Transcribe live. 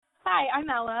Hi, I'm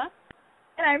Ella.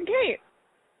 And I'm Kate.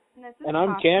 And this is And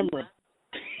I'm Coffee. Cameron.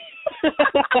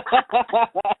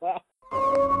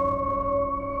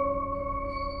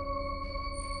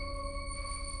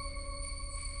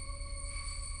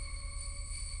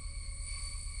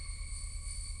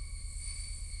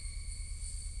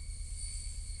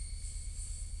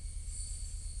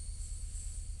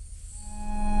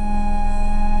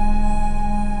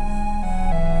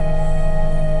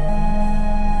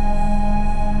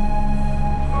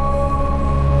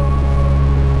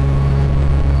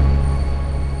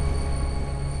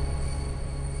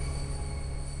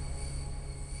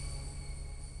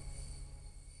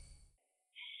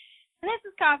 And this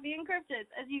is Coffee and Cryptids.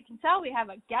 As you can tell, we have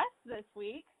a guest this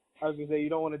week. I was going to say, you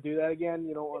don't want to do that again?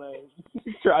 You don't want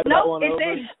to try that Nope, one over?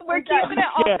 we're keeping it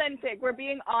Yeah. authentic. We're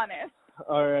being honest.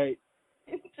 All right.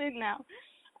 It's in now.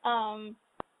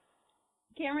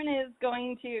 Cameron is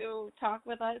going to talk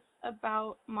with us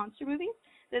about monster movies.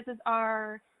 This is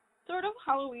our sort of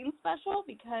Halloween special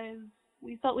because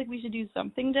we felt like we should do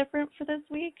something different for this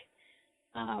week.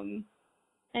 And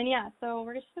yeah, so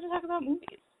we're just going to talk about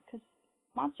movies because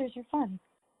monsters are fun.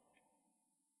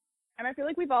 And I feel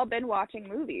like we've all been watching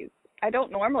movies. I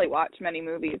don't normally watch many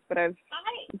movies, but I've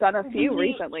done a few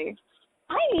recently.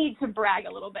 I need to brag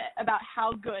a little bit about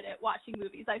how good at watching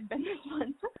movies I've been this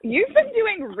month. You've been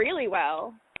doing really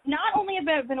well. Not only have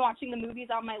I been watching the movies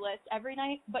on my list every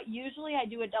night, but usually I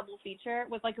do a double feature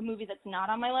with like a movie that's not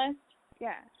on my list.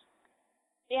 Yeah.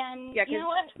 And Yeah, you know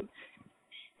what?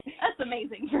 That's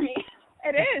amazing for me.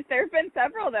 It is. There have been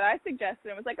several that I suggested.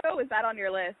 It was like, oh, is that on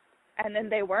your list? And then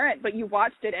they weren't, but you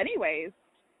watched it anyways.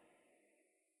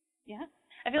 Yeah.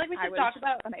 I feel like we should talk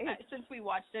about, since we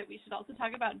watched it, we should also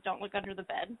talk about Don't Look Under the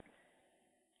Bed.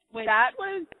 Which that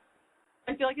was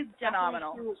I feel like it's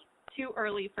phenomenal. Definitely too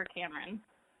early for Cameron.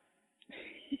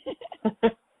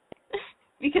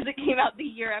 Because it came out the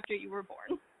year after you were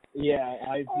born. Yeah,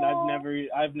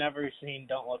 I've never seen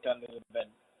Don't Look Under the Bed.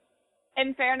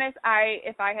 In fairness,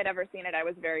 if I had ever seen it, I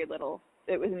was very little.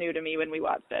 It was new to me when we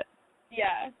watched it.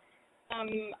 Yeah.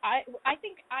 I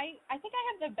think I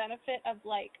have the benefit of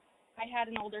like I had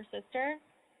an older sister.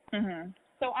 Mhm.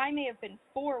 So I may have been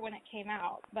 4 when it came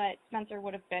out, but Spencer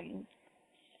would have been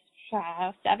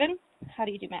 7. How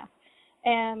do you do math?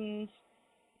 And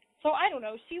so I don't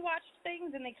know. She watched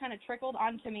things and they kind of trickled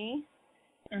onto me.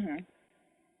 Mhm.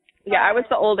 Yeah, I was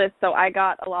the oldest, so I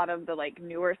got a lot of the like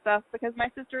newer stuff because my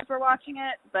sisters were watching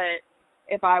it. But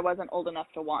if I wasn't old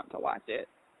enough to want to watch it,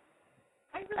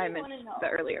 I missed the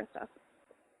earlier stuff.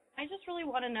 I just really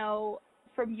want to know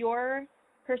from your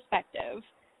perspective,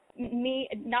 me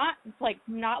not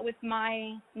with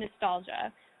my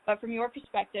nostalgia, but from your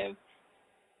perspective,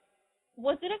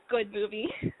 was it a good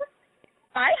movie?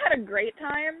 I had a great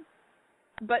time,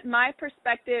 but my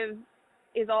perspective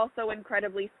is also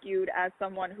incredibly skewed as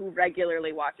someone who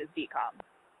regularly watches DCOM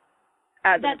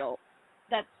as an adult.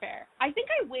 That's fair. I think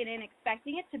I went in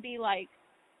expecting it to be like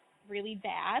really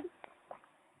bad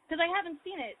because I haven't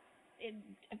seen it in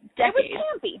decades.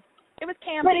 It was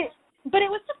campy. But it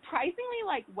was surprisingly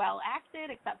like well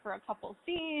acted, except for a couple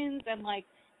scenes, and like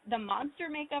the monster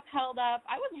makeup held up.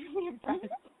 I was really impressed.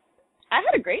 I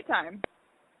had a great time.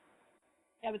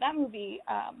 Yeah, but that movie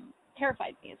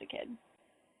terrified me as a kid.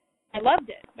 I loved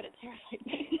it, but it terrified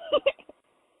me.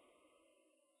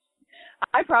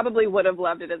 I probably would have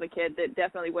loved it as a kid. It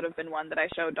definitely would have been one that I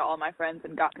showed to all my friends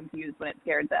and got confused when it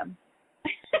scared them.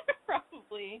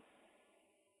 Probably.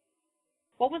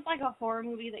 What was like a horror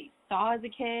movie that you saw as a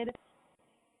kid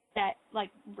that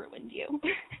like ruined you?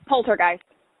 Poltergeist.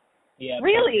 Yeah.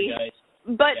 Really? Poltergeist.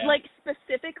 But like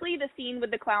specifically the scene with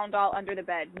the clown doll under the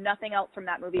bed. Nothing else from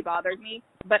that movie bothered me.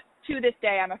 But to this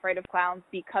day, I'm afraid of clowns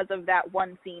because of that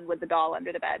one scene with the doll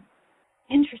under the bed.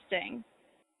 Interesting.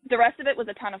 The rest of it was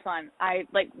a ton of fun.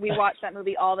 We watched that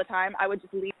movie all the time. I would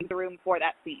just leave the room for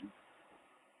that scene.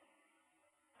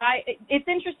 It's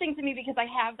interesting to me because I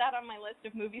have that on my list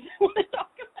of movies I want to talk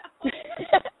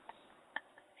about.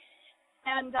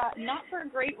 And not for a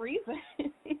great reason.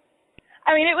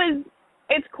 I mean,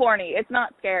 it's corny. It's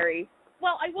not scary.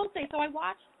 Well, I will say, so I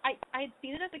had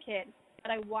seen it as a kid,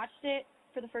 but I watched it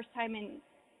for the first time in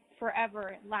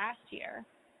forever last year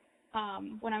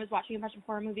when I was watching a bunch of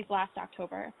horror movies last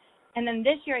October. And then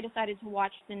this year I decided to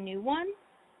watch the new one.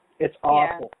 It's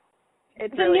awful. Yeah.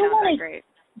 It's really not that great.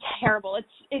 Terrible.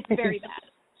 It's very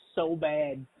bad. So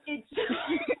bad. It's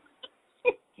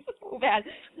so bad.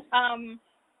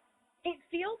 It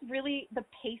feels really, the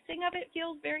pacing of it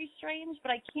feels very strange,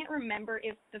 but I can't remember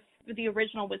if the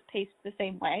original was paced the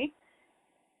same way.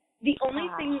 The only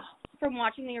thing from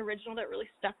watching the original that really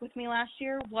stuck with me last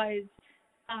year was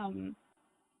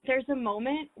there's a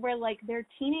moment where, like, their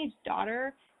teenage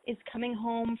daughter is coming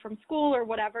home from school or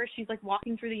whatever. She's, like,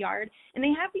 walking through the yard, and they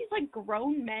have these, like,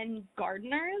 grown men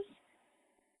gardeners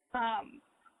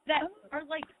that are,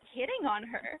 like, hitting on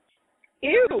her.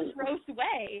 Ew. In a gross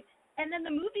way. And then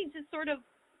the movie just sort of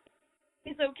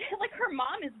is okay. Like, her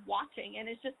mom is watching and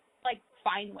is just, like,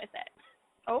 fine with it.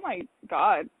 Oh, my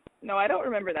God. No, I don't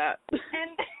remember that. And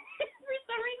for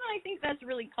some reason, I think that's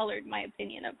really colored my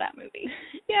opinion of that movie.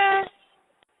 Yeah.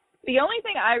 The only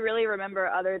thing I really remember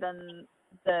other than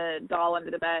the doll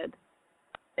under the bed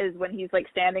is when he's, like,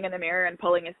 standing in the mirror and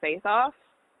pulling his face off.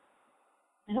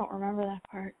 I don't remember that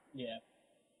part. Yeah.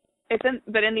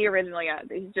 But in the original, yeah,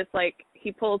 he's just, like,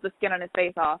 he pulls the skin on his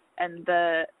face off, and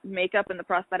the makeup and the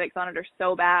prosthetics on it are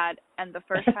so bad, and the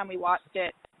first time we watched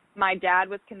it, my dad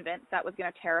was convinced that was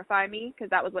going to terrify me, because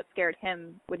that was what scared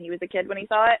him when he was a kid when he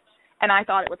saw it, and I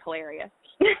thought it was hilarious.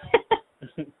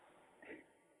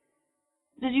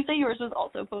 Did you say yours was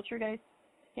also Poltergeist,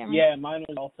 Cameron? Yeah, mine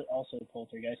was also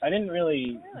Poltergeist. I didn't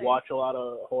really watch a lot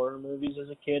of horror movies as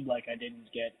a kid. Like, I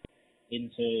didn't get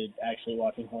into actually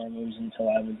watching horror movies until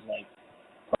I was, like,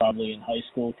 probably in high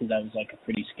school, because I was, like, a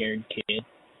pretty scared kid.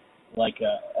 Like,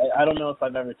 I don't know if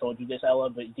I've ever told you this, Ella,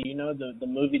 but do you know the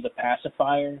movie The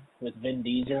Pacifier with Vin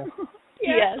Diesel?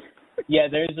 Yes. Yeah,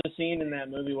 there's a scene in that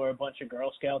movie where a bunch of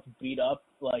Girl Scouts beat up,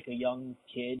 like, a young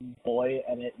boy,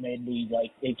 and it made me,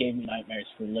 like, it gave me nightmares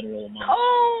for literal months.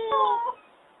 Oh!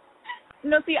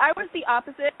 No, see, I was the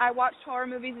opposite. I watched horror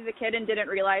movies as a kid and didn't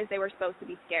realize they were supposed to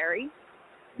be scary.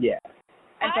 Yeah.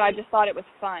 And so I just thought it was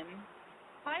fun.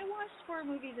 I watched horror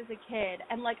movies as a kid,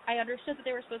 and, like, I understood that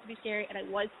they were supposed to be scary, and I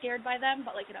was scared by them,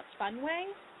 but, like, in a fun way.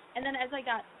 And then as I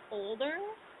got older,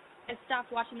 I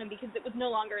stopped watching them because it was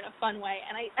no longer in a fun way,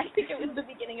 and I think it was the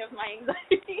beginning of my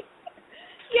anxiety.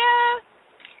 Yeah.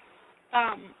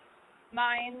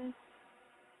 Mine,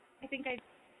 I think I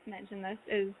mentioned this,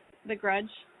 is The Grudge.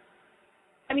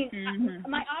 I mean,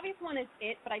 my obvious one is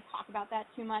It, but I talk about that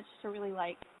too much to really,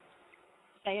 like,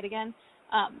 say it again.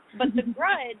 But The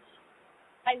Grudge,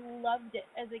 I loved it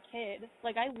as a kid.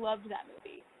 Like, I loved that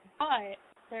movie. But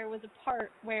there was a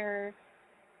part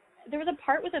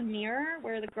with a mirror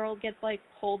where the girl gets, like,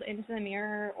 pulled into the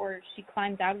mirror, or she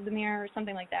climbs out of the mirror or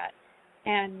something like that.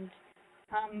 And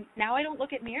now I don't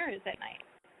look at mirrors at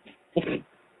night.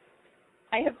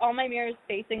 I have all my mirrors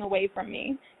facing away from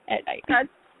me at night.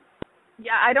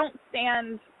 Yeah, I don't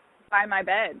stand by my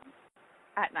bed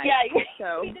at night. Yeah,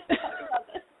 so we didn't talk about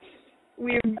this.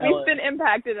 We've been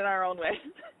impacted in our own ways.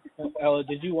 Ella,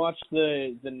 did you watch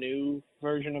the new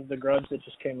version of The Grudge that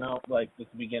just came out, like, at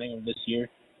the beginning of this year?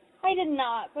 I did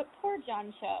not, but poor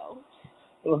John Cho.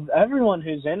 Well, everyone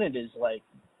who's in it is, like,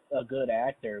 a good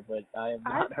actor, but I have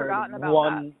not heard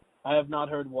one. I have not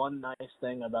heard one nice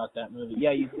thing about that movie.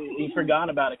 Yeah, you forgot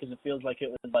about it because it feels like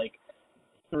it was, like,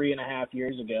 3.5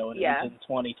 years ago, and it was in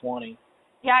 2020.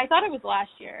 Yeah, I thought it was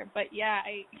last year, but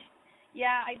I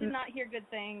did not hear good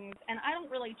things, and I don't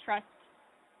really trust.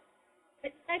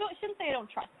 Shouldn't say I don't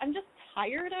trust. I'm just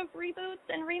tired of reboots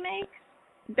and remakes.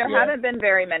 There haven't been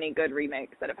very many good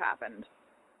remakes that have happened.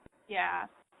 Yeah.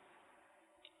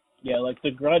 Yeah, like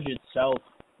The Grudge itself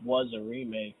was a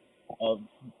remake of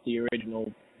the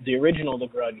original. The original The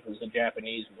Grudge was a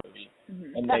Japanese movie,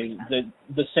 and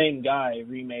the same guy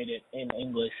remade it in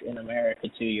English in America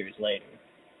 2 years later.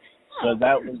 So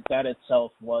that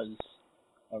itself was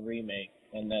a remake,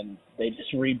 and then they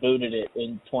just rebooted it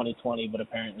in 2020, but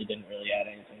apparently didn't really add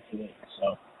anything to it.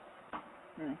 So.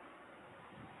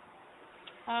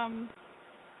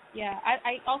 Yeah,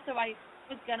 I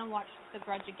was gonna watch The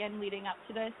Grudge again leading up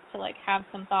to this to, like, have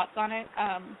some thoughts on it,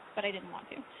 but I didn't want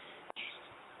to.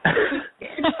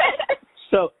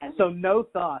 So no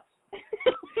thoughts.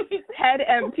 Head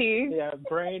empty. Yeah,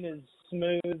 brain is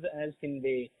smooth as can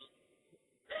be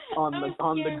on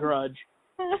the Grudge.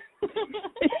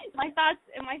 My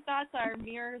thoughts are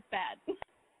mirrors bad.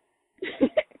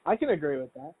 I can agree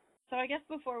with that. So I guess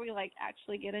before we, like,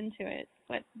 actually get into it,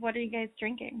 what are you guys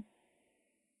drinking?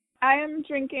 I am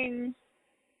drinking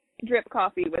drip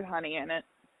coffee with honey in it,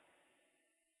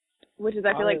 which is,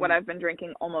 I feel like, what I've been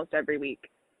drinking almost every week.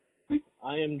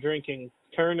 I am drinking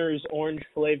Turner's orange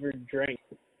flavored drink.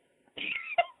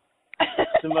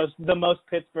 the most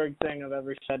Pittsburgh thing I've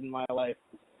ever said in my life.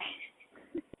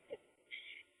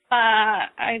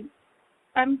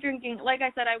 I'm drinking, like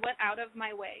I said, I went out of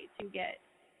my way to get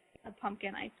a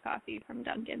pumpkin iced coffee from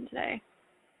Dunkin' today.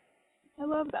 I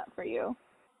love that for you.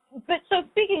 But so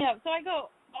speaking of, so I go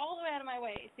all the way out of my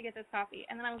way to get this coffee,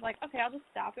 and then I was like, okay, I'll just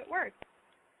stop at work.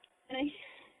 And I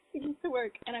get to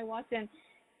work, and I walked in,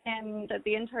 and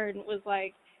the intern was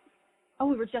like, oh,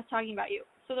 we were just talking about you.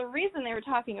 So the reason they were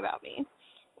talking about me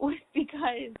was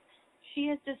because she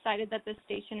has decided that the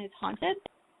station is haunted.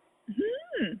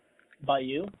 By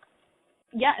you?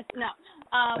 Yes, no.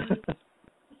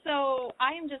 So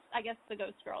I am just, I guess, the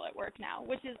ghost girl at work now,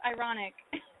 which is ironic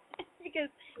because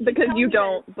you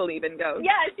don't believe in ghosts.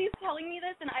 Yeah, she's telling me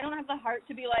this, and I don't have the heart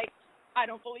to be like, I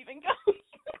don't believe in ghosts.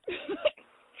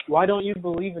 Why don't you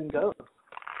believe in ghosts?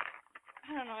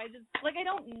 I don't know. I just, like, I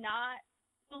don't not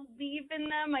believe in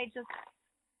them.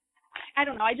 I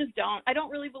don't know. I just don't. I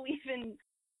don't really believe in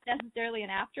necessarily an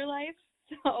afterlife.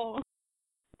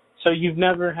 So you've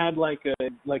never had like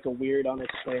a weird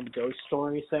unexplained ghost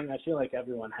story thing? I feel like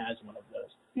everyone has one of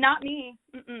those. Not me.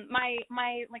 My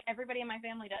like everybody in my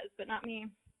family does, but not me.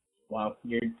 Wow,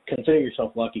 you consider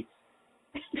yourself lucky.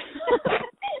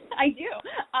 I do.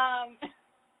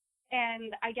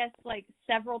 And I guess like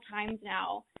several times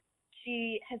now,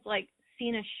 she has like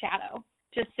seen a shadow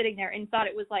just sitting there and thought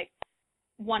it was like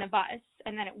one of us,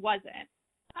 and then it wasn't.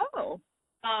 Oh.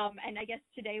 And I guess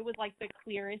today was like the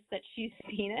clearest that she's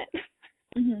seen it.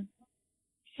 Mm-hmm.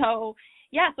 So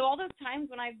yeah, so all those times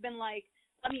when I've been like,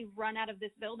 let me run out of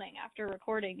this building after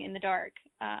recording in the dark,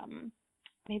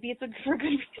 maybe it's for good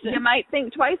reason. You might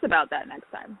think twice about that next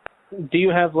time. Do you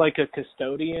have like a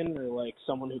custodian or like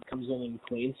someone who comes in and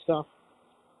cleans stuff?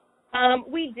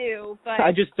 We do, but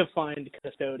I just defined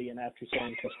custodian after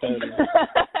saying custodian.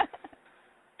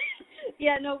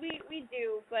 Yeah, no, we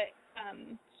do, but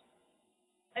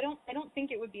I don't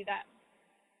think it would be that,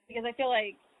 because I feel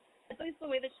like, at least the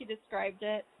way that she described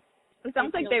it. It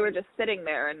sounds like they were just sitting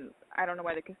there, and I don't know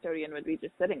why the custodian would be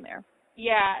just sitting there.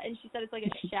 Yeah, and she said it's like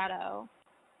a shadow.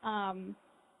 And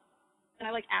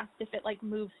I like asked if it like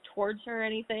moves towards her or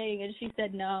anything, and she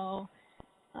said no.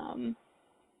 So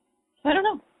I don't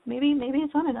know. Maybe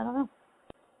it's haunted. I don't know.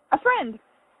 A friend.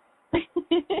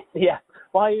 Yeah.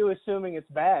 Why are you assuming it's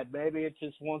bad? Maybe it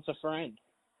just wants a friend.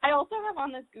 I also have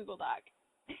on this Google Doc,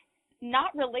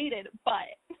 not related,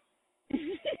 but.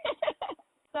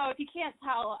 So if you can't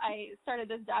tell, I started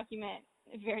this document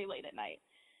very late at night.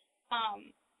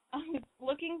 I was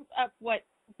looking up what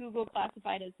Google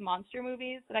classified as monster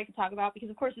movies that I could talk about, because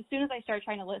of course as soon as I start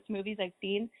trying to list movies I've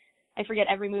seen, I forget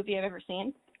every movie I've ever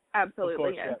seen. Absolutely, of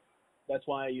course, yes. Yeah. That's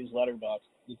why I use Letterboxd.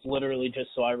 It's literally just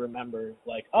so I remember,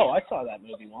 like, oh, I saw that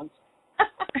movie once.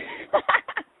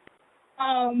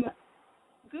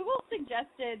 Google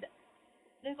suggested,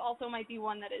 this also might be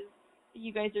one that is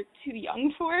you guys are too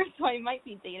young for, so I might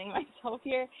be dating myself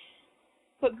here.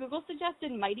 But Google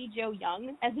suggested Mighty Joe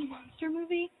Young as a monster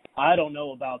movie. I don't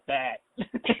know about that.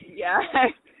 Yeah,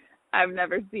 I've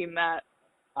never seen that.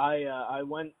 I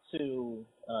went to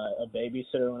a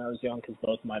babysitter when I was young because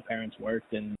both my parents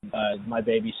worked, and my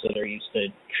babysitter used to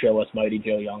show us Mighty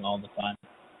Joe Young all the time.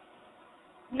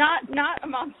 Not a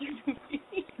monster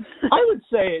movie. I would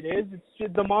say it is. It's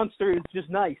just, the monster is just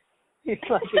nice. He's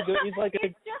a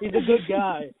good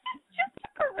guy. It's just a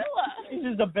gorilla. He's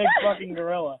just a big fucking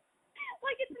gorilla.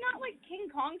 Like, it's not like King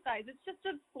Kong size. It's just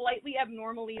a slightly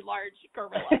abnormally large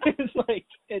gorilla.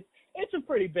 It's a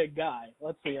pretty big guy.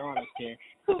 Let's be honest here.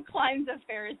 Who climbs a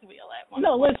Ferris wheel at one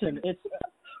No, point. listen. It's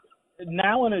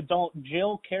now an adult.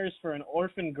 Jill cares for an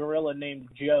orphan gorilla named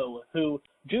Joe, who,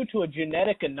 due to a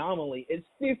genetic anomaly, is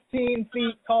 15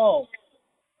 feet tall.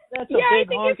 That's a big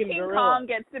honking gorilla. Yeah, I think if King Kong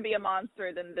gets to be a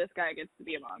monster, then this guy gets to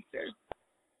be a monster.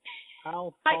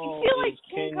 How I tall feel like is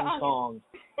King Kong? Kong?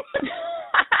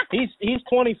 He's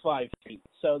 25 feet,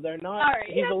 so they're not. Right,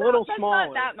 he's a little smaller.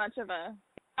 Not that much of a.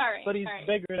 All right. But he's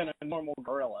bigger than a normal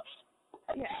gorilla.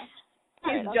 Yeah.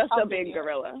 Right, He's just a big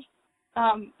gorilla.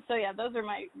 So yeah, those are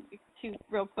my two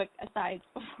real quick asides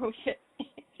before we get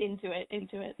into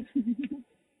it.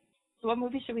 So what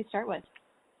movie should we start with?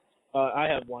 I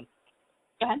have one.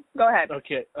 Go ahead.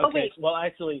 Okay. Oh, wait. Well,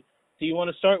 actually, do you want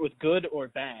to start with good or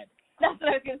bad? That's what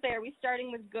I was gonna say. Are we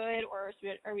starting with good or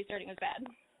are we starting with bad?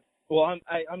 Well,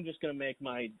 I'm just gonna make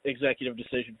my executive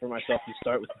decision for myself to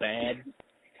start with bad.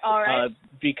 All right.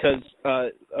 Because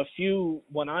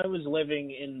when I was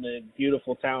living in the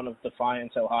beautiful town of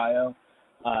Defiance, Ohio,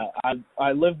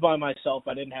 I lived by myself.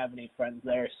 I didn't have any friends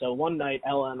there. So one night,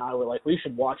 Ella and I were like, we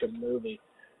should watch a movie.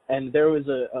 And there was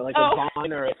a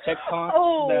Vine or a TikTok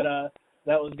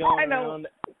that was going around,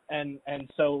 and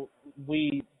so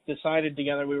we decided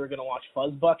together we were going to watch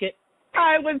Fuzz Bucket.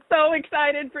 I was so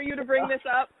excited for you to bring this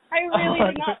up. I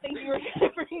really did not think you were going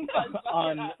to bring Fuzz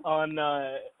Bucket up.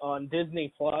 On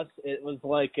Disney Plus. It was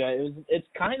like it's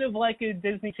kind of like a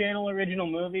Disney Channel original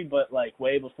movie, but like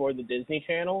way before the Disney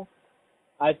Channel,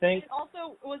 I think. It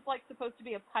also was like supposed to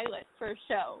be a pilot for a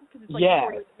show because it's like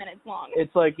 40 minutes long.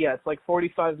 It's like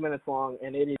 45 minutes long,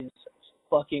 and it is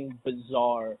fucking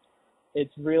bizarre.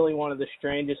 It's really one of the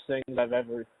strangest things I've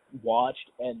ever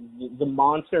watched, and the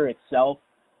monster itself,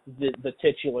 the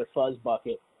titular fuzz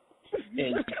bucket,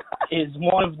 is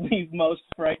one of the most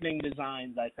frightening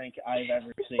designs I think I've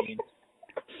ever seen.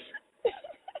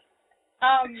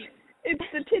 It's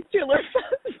the titular fuzz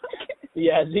bucket.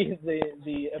 Yeah,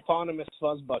 the eponymous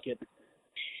fuzz bucket.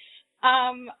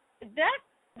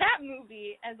 That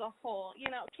movie as a whole,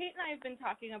 Kate and I have been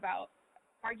talking about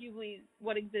arguably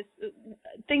what exists,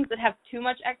 things that have too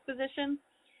much exposition.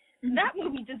 Mm-hmm. That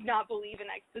movie does not believe in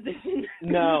exposition.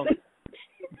 No.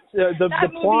 the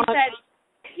movie plot said,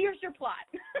 here's your plot.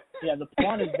 Yeah, the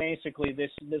plot is basically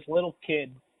this little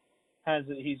kid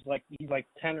he's like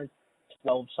 10 or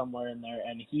 12 somewhere in there,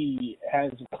 and he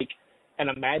has like an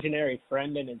imaginary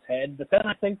friend in his head. But then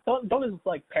I think don't his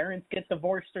like parents get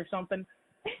divorced or something?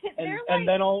 And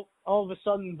then all of a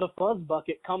sudden the fuzz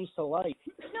bucket comes to life.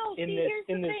 No, here's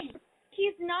the thing.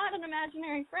 He's not an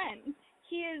imaginary friend.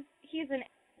 He's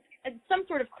some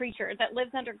sort of creature that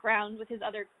lives underground with his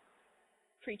other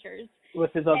creatures.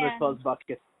 With his other fuzz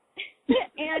buckets.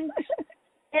 And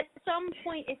at some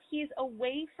point, if he's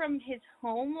away from his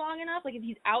home long enough, like if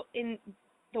he's out in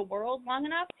the world long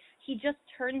enough, he just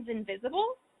turns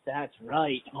invisible. That's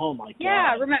right. Oh my god.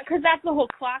 Yeah, remember, because that's the whole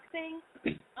clock thing.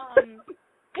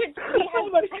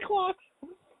 Clock.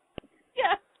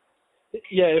 Yeah.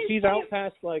 Yeah, if he's out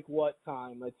past like what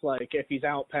time? It's like if he's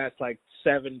out past like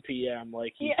 7 p.m.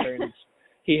 like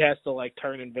he has to like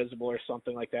turn invisible or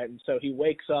something like that, and so he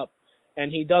wakes up and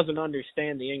he doesn't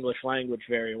understand the English language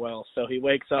very well. So he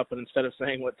wakes up and instead of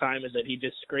saying what time is it, he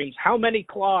just screams, "How many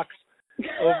clocks?"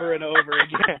 over and over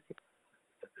again.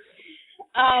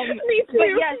 Me too. But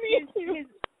yes,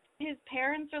 his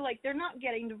parents are like, they're not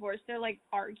getting divorced, they're like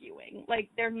arguing. Like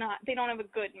they don't have a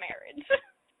good marriage.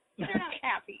 They're not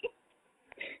happy.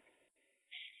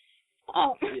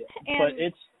 But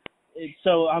it's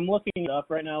so I'm looking it up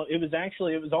right now. It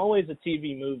was always a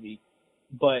TV movie,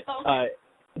 but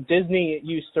Disney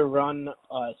used to run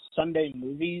Sunday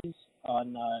movies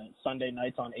on Sunday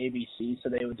nights on ABC, so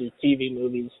they would do TV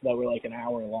movies that were like an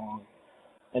hour long,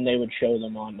 and they would show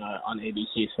them on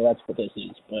ABC. So that's what this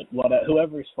is. But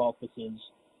whoever's fault this is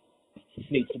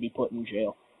needs to be put in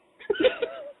jail.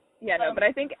 Yeah, no, but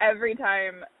I think every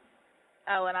time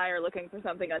Elle and I are looking for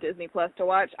something on Disney Plus to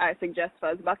watch, I suggest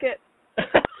Fuzz Bucket.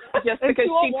 Just because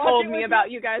she told me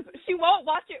about you guys. She won't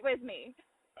watch it with me.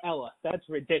 Ella, that's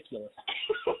ridiculous.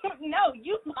 No,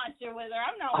 you watch it with her.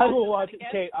 I'm not. I will watch it,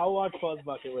 Kate. I'll watch Fuzz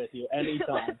Bucket with you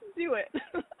anytime. Let's do it.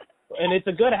 And it's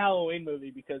a good Halloween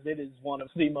movie because it is one of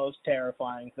the most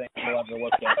terrifying things you'll ever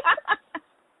look at.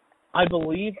 I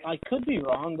believe, I could be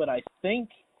wrong, but I think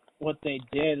what they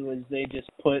did was they just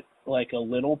put like a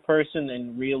little person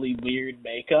in really weird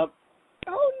makeup.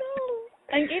 Oh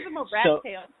no! And gave him a rat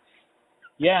tail.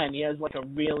 Yeah, and he has like a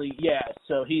really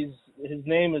so his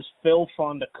name is Phil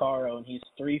Fondacaro, and he's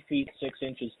 3 feet 6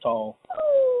 inches tall.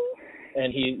 Oh.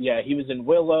 And he was in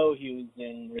Willow, he was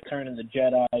in Return of the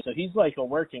Jedi, so he's like a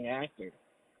working actor.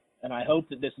 And I hope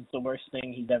that this is the worst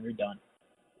thing he's ever done.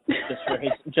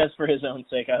 Just for his own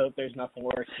sake. I hope there's nothing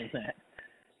worse than that.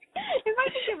 If I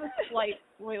could give a slight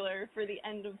spoiler for the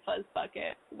end of Fuzz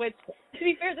Bucket, which, to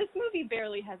be fair, this movie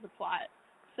barely has a plot.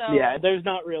 So yeah, there's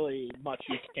not really much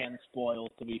you can spoil,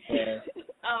 to be fair.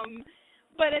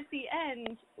 But at the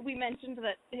end, we mentioned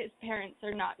that his parents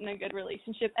are not in a good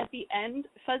relationship. At the end,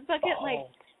 Fuzz Bucket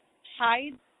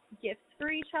hides gifts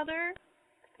for each other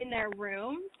in their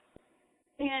room,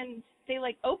 and they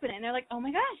open it and they're like, "Oh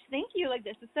my gosh, thank you! Like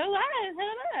this is so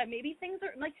loud. Maybe things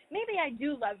are maybe I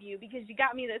do love you because you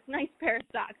got me this nice pair of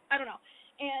socks. I don't know."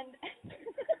 And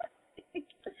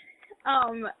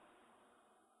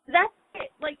that's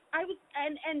it.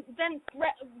 And then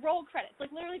roll credits.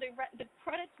 Literally, the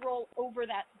credits roll over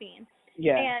that scene.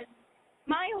 Yeah. And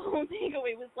my whole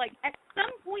takeaway was at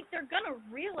some point they're gonna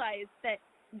realize that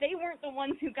they weren't the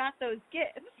ones who got those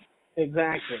gifts.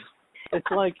 Exactly.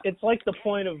 It's like the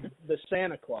point of the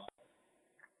Santa Claus.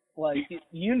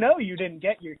 You didn't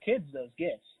get your kids those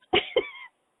gifts.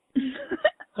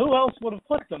 Who else would have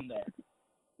put them there?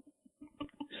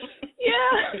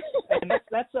 Yeah. And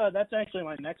that's actually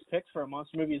my next pick for a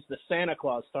monster movie is The Santa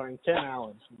Claus starring Tim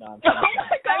Allen. No, I'm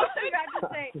I was about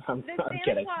to say I'm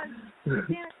Santa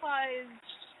Claus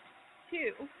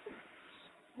 2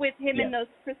 with him in those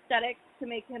prosthetics to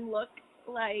make him look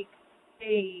like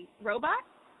a robot.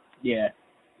 Yeah,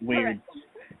 weird.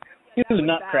 He was a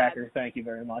nutcracker. Thank you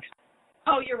very much.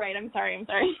 Oh, you're right. I'm sorry.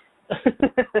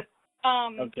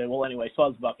 Okay. Well, anyway,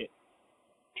 Fuzz Bucket.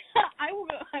 I will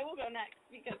go next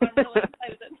because I'm really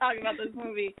excited to talk about this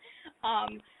movie.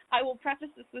 I will preface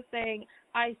this with saying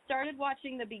I started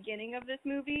watching the beginning of this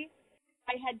movie.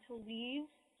 I had to leave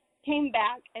came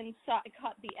back and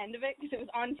caught the end of it because it was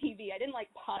on TV. I didn't like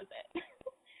pause it.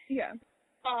 Yeah.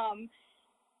 So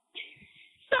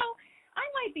I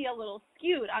might be a little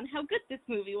skewed on how good this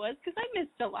movie was because I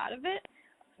missed a lot of it.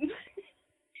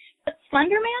 But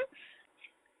Slender Man?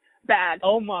 Bad.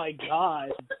 Oh my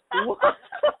God.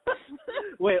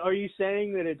 Wait, are you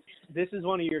saying that this is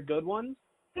one of your good ones?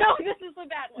 No, this is a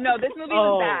bad one. No, this movie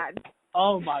was bad.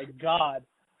 Oh my God.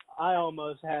 I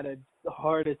almost had a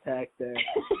heart attack there.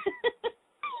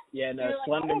 Yeah, no,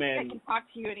 Slender Man. I can't talk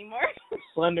to you anymore.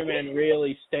 Slender Man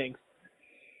really stinks.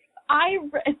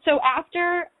 So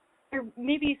after, or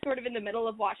maybe sort of in the middle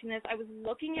of watching this, I was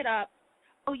looking it up.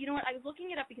 Oh, you know what? I was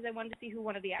looking it up because I wanted to see who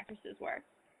one of the actresses were.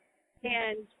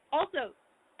 And also,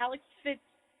 Alex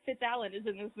Fitzallen is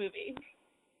in this movie,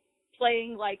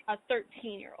 playing like a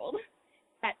 13-year-old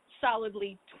at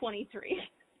solidly 23.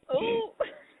 Oh.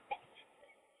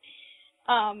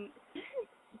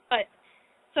 But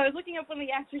so I was looking up one of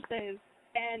the actresses,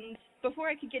 and before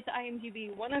I could get to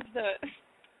IMDb, one of the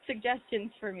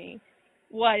suggestions for me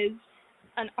was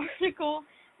an article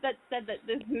that said that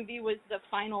this movie was the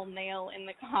final nail in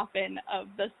the coffin of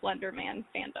the Slender Man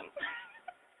fandom.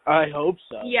 I hope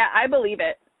so. Yeah, I believe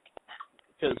it.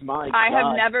 Because I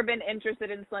have never been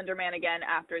interested in Slender Man again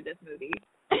after this movie.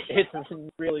 It's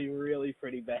really, really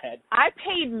pretty bad. I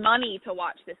paid money to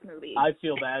watch this movie. I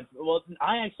feel bad. Well,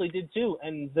 I actually did too.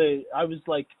 And I was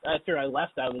like, after I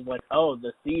left, I was like, oh,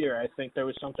 the theater, I think there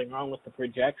was something wrong with the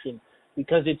projection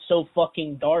because it's so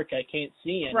fucking dark, I can't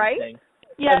see anything. Right?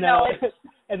 Yeah,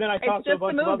 and then I talked to a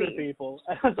bunch of other movie. people,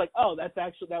 and I was like, oh, that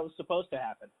was supposed to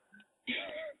happen.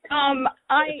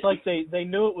 It's like they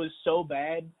knew it was so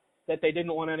bad that they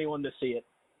didn't want anyone to see it.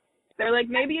 They're like,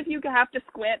 maybe if you have to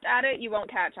squint at it, you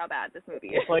won't catch how bad this movie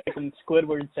is. It's like when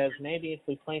Squidward says, maybe if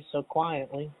we play so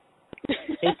quietly,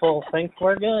 people think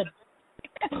we're good.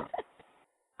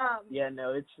 Yeah,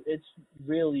 no, it's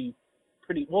really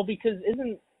pretty, well, because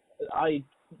I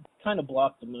kind of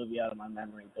blocked the movie out of my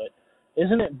memory, but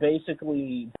isn't it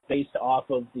basically based off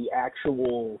of the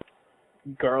actual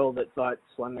girl that thought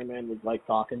Slender Man was like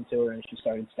talking to her and she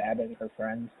started stabbing her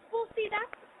friends? Well, see,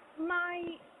 that's my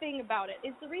thing about it,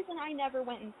 is the reason I never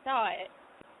went and saw it,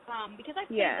 because I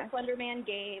played the Slender Man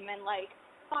game and like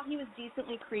thought he was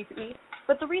decently creepy,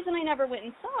 but the reason I never went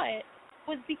and saw it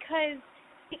was because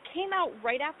it came out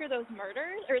right after those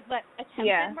murders, or that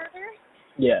attempted murder.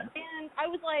 Yeah. And I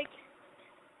was like,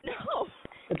 no.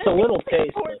 It's a little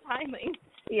tasteless. Poor timing.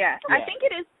 Yeah. I think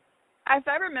it is, if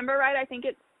I remember right, I think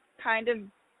it's kind of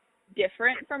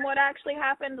different from what actually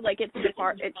happened. Like, it's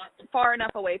far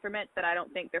enough away from it that I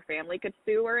don't think their family could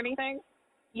sue or anything.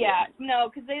 Yeah. No,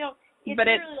 because they don't. But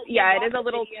it is a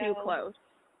little too close.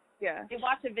 Yeah. They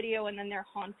watch a video and then they're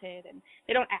haunted, and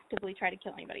they don't actively try to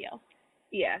kill anybody else.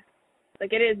 Yeah.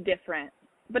 Like, it is different.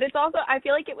 But it's also, I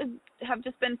feel like it would have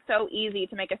just been so easy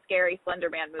to make a scary Slender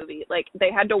Man movie. Like,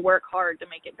 they had to work hard to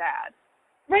make it bad.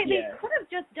 Right, they could have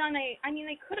just done they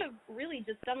could have really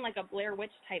just done like a Blair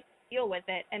Witch type deal with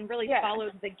it and really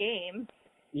followed the game.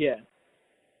 Yeah.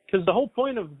 Because the whole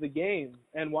point of the game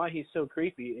and why he's so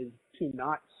creepy is to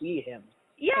not see him.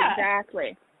 Yeah.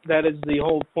 Exactly. That is the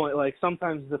whole point. Like,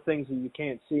 sometimes the things that you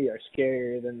can't see are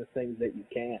scarier than the things that you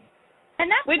can.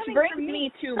 And that's which brings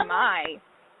me to my...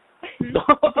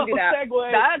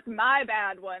 Segue. That's my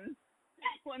bad one.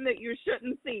 One that you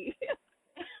shouldn't see.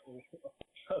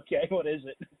 Okay, what is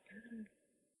it?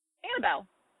 Annabelle.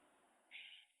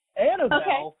 Annabelle?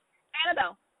 Okay.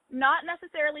 Annabelle. Not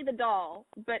necessarily the doll,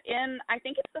 but I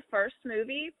think it's the first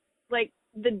movie, like,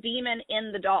 the demon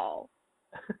in the doll.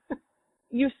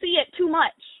 You see it too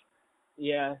much.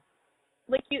 Yeah.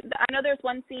 Like, I know there's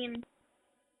one scene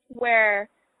where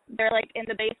they're, like, in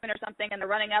the basement or something, and they're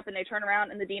running up, and they turn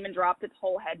around, and the demon drops its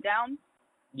whole head down.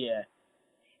 Yeah.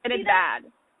 And it's bad.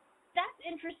 That's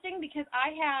interesting, because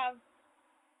I have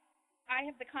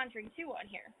The Conjuring 2 on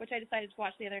here, which I decided to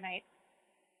watch the other night.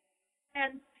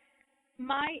 And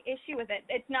my issue with it,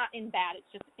 it's not in bad,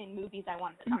 it's just in movies I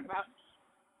wanted to talk about.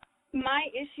 My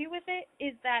issue with it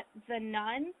is that the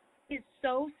nun is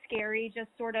so scary,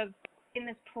 just sort of in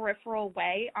this peripheral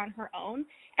way on her own.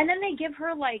 And then they give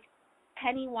her, like,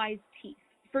 Pennywise teeth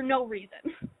for no reason.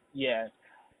 Yeah.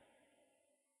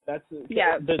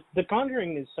 The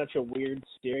Conjuring is such a weird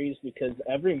series because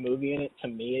every movie in it, to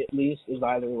me at least, is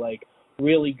either like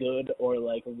really good or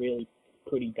like really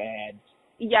pretty bad.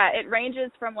 Yeah, it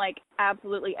ranges from like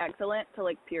absolutely excellent to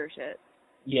like pure shit.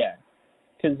 Yeah.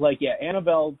 Because like,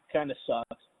 Annabelle kind of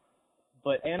sucks,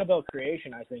 but Annabelle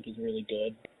Creation I think is really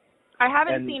good. I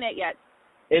haven't seen it yet.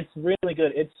 It's really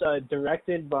good. It's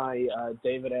directed by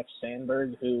David F.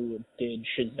 Sandberg, who did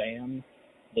Shazam,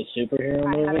 the superhero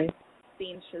movie.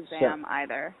 seen Shazam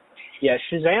either. Yeah,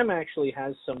 Shazam actually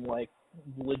has some, like,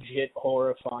 legit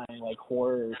horrifying, like,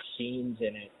 horror scenes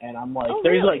in it. And I'm like,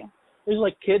 there's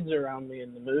kids around me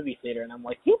in the movie theater, and I'm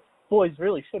like, you boys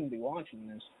really shouldn't be watching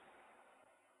this.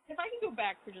 If I can go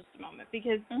back for just a moment,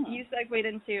 because you segued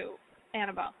into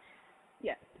Annabelle.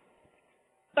 Yes.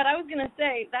 But I was going to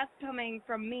say, that's coming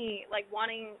from me, like,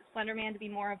 wanting Slender Man to be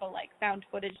more of a, like, found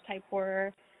footage type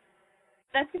horror.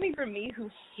 That's coming from me who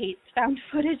hates found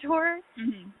footage horror.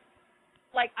 Mm-hmm.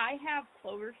 Like, I have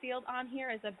Cloverfield on here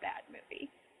as a bad movie.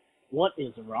 What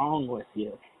is wrong with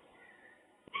you?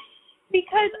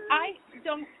 Because I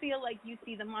don't feel like you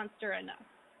see the monster enough.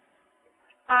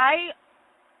 I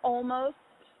almost,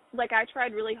 like, I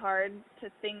tried really hard to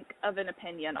think of an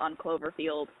opinion on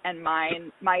Cloverfield, and my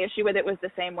issue with it was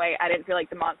the same way. I didn't feel like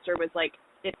the monster was, like,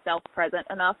 itself present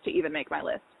enough to even make my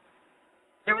list.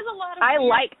 There was a lot of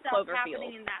stuff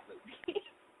happening in that movie.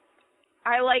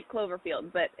 I like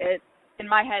Cloverfield, but in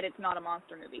my head, it's not a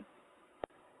monster movie.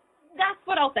 That's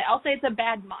what I'll say. I'll say it's a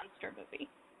bad monster movie.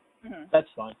 Mm-hmm. That's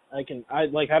fine. I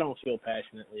don't feel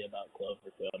passionately about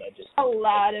Cloverfield. A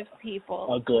lot of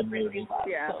people. A good movie.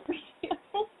 Yeah.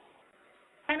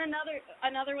 And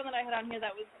another one that I had on here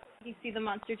that was You See the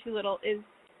Monster Too Little is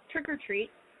Trick or Treat,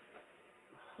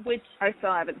 which I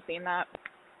still haven't seen that.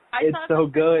 It's so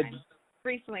good.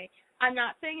 Recently, I'm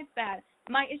not saying it's bad.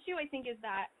 My issue, I think, is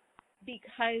that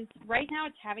because right now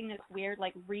it's having this weird,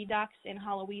 like, redux in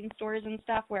Halloween stores and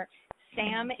stuff where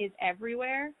Sam is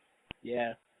everywhere.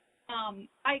 Yeah.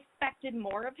 I expected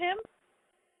more of him.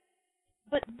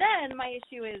 But then my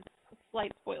issue is,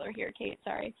 slight spoiler here, Kate,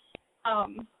 sorry.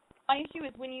 My issue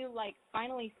is when you, like,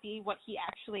 finally see what he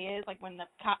actually is, like, when the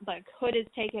hood is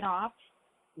taken off,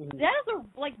 that is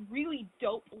a, like, really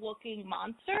dope-looking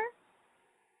monster.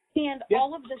 And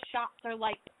all of the shots are,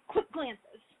 like, quick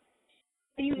glances.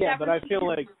 But I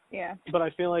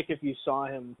feel like if you saw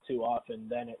him too often,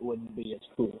 then it wouldn't be as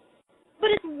cool.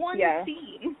 But it's one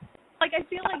scene. Like, I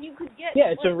feel like you could get...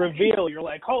 Yeah, it's a reveal. You're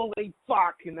like, holy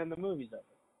fuck, and then the movie's over.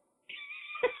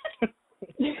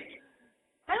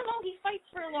 I don't know. He fights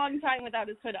for a long time without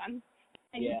his hood on.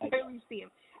 And you barely see him.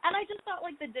 And I just thought,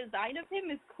 like, the design of him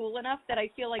is cool enough that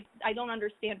I feel like I don't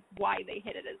understand why they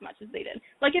hit it as much as they did.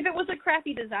 Like, if it was a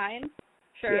crappy design,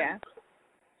 sure. Yeah.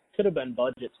 Could have been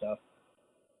budget stuff.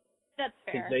 That's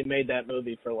fair. Because they made that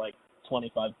movie for, like,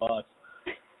 $25.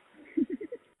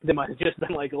 They might have just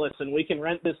been like, listen, we can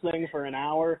rent this thing for an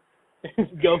hour.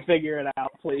 Go figure it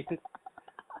out, please.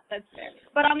 That's fair.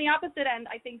 But on the opposite end,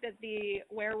 I think that the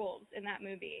werewolves in that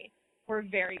movie were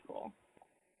very cool.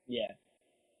 Yeah.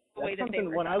 That's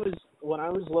something when I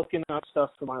was looking up stuff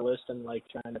for my list and, like,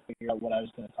 trying to figure out what I was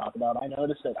going to talk about, I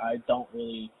noticed that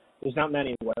there's not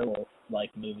many werewolf, like,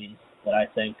 movies that I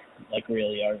think, like,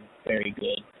 really are very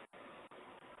good.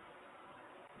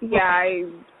 Yeah.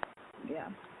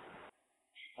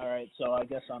 All right, so I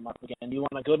guess I'm up again. You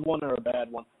want a good one or a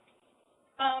bad one?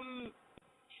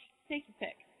 Take your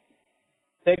pick.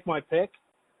 Take my pick?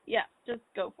 Yeah, just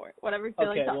go for it. Whatever you feel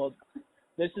like. Okay, well,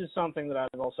 this is something that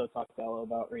I've also talked to Ella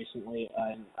about recently,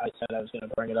 and I said I was going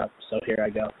to bring it up, so here I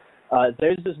go.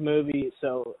 There's this movie,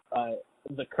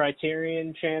 the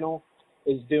Criterion Channel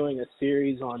is doing a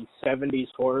series on 70s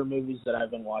horror movies that I've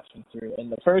been watching through,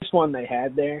 and the first one they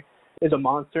had there is a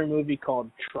monster movie called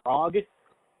Trog,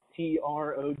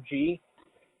 Trog,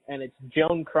 and it's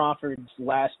Joan Crawford's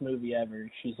last movie ever.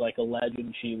 She's like a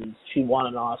legend. She won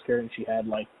an Oscar and she had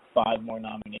like 5 more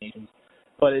nominations.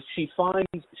 But she's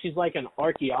like an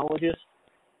archaeologist,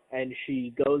 and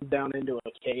she goes down into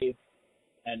a cave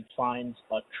and finds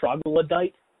a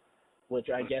troglodyte, which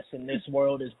I guess in this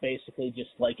world is basically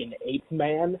just like an ape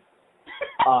man.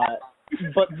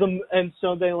 And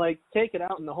so they like take it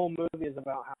out, and the whole movie is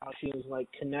about how she was like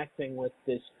connecting with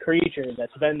this creature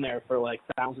that's been there for like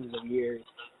thousands of years,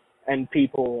 and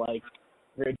people like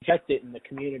reject it in the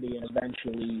community, and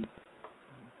eventually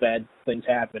bad things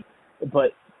happen.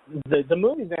 But the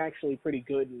movie's actually pretty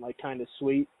good and like kind of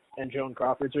sweet, and Joan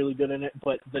Crawford's really good in it.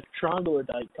 But the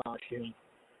troglodyte costume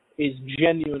is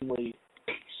genuinely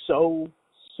so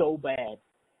bad.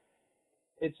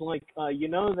 It's like you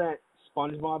know that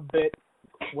SpongeBob bit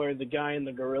where the guy in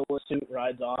the gorilla suit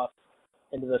rides off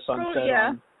into the sunset.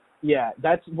 Yeah,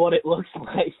 that's what it looks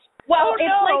like. Well,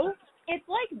 it's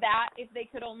like that if they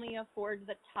could only afford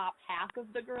the top half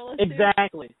of the gorilla suit.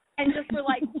 Exactly. And just were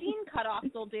like, jean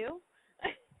cutoffs will do.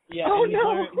 Yeah,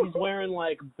 he's wearing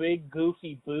like big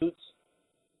goofy boots.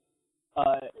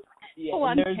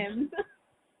 On Tim's.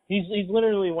 He's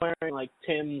literally wearing like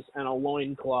Tim's and a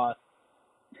loincloth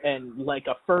and like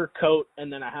a fur coat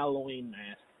and then a Halloween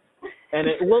mask. And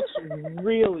it looks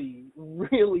really,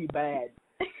 really bad.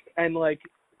 And, like,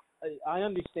 I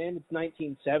understand it's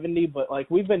 1970, but, like,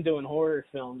 we've been doing horror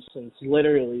films since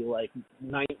literally, like,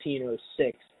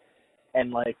 1906.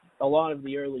 And, like, a lot of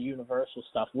the early Universal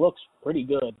stuff looks pretty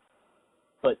good.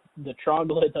 But the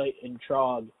troglodyte in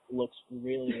Trog looks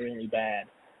really, really bad.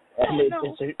 And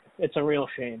it's a real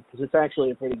shame, because it's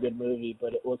actually a pretty good movie,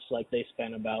 but it looks like they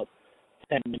spent about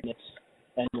 10 minutes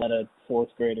and let a fourth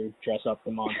grader dress up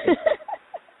the monster.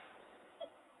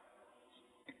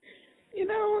 You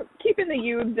know, keeping the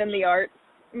youths in the arts,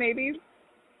 maybe.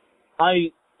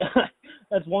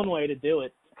 That's one way to do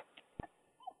it.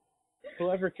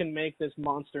 Whoever can make this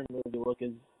monster movie look as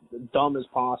dumb as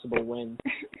possible wins.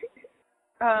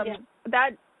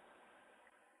 That,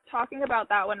 talking about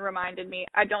that one reminded me,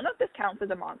 I don't know if this counts as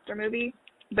a monster movie,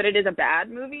 but it is a bad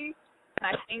movie, and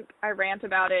I think I rant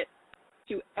about it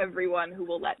to everyone who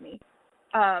will let me.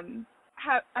 I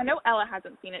know Ella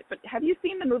hasn't seen it, but have you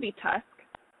seen the movie Tusk?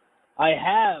 I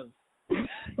have. Does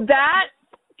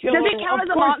it count as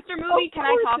a monster movie? Can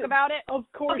I talk about it? Of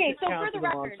course. Okay, so counts for the as a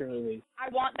record, monster movie. I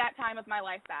want that time of my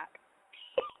life back.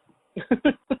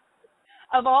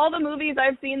 Of all the movies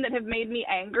I've seen that have made me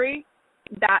angry,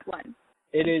 that one.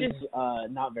 It is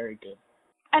not very good.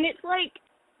 And it's like,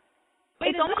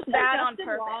 it's almost bad on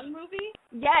purpose. Long movie?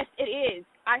 Yes, it is.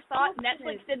 I thought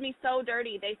Netflix did me so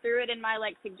dirty. They threw it in my,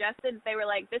 like, suggested. They were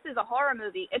like, this is a horror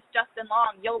movie. It's Justin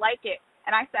Long. You'll like it.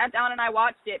 And I sat down and I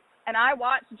watched it. And I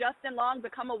watched Justin Long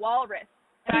become a walrus.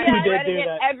 And I've read it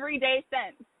every day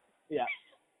since. Yeah.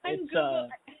 I Googled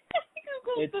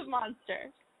the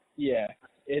monster. Yeah.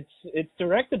 It's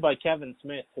directed by Kevin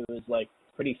Smith, who is, like,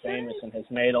 pretty famous and has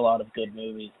made a lot of good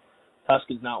movies.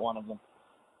 Tusk is not one of them.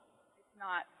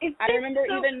 It's not. I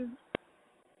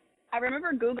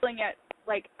remember Googling it,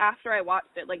 like, after I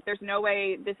watched it. Like, there's no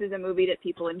way this is a movie that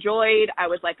people enjoyed. I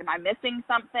was like, am I missing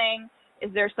something?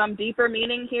 Is there some deeper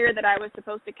meaning here that I was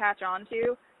supposed to catch on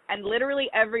to? And literally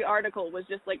every article was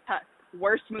just like, Tusk,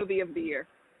 worst movie of the year.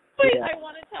 Wait, yeah. I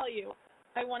want to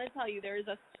tell you, there is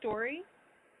a story.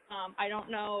 I don't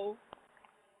know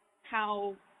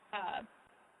how, I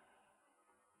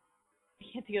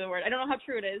can't think of the word. I don't know how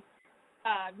true it is.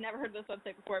 I've never heard this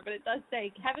website before, but it does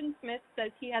say Kevin Smith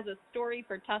says he has a story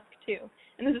for Tusk 2.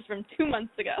 And this is from 2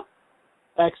 months ago.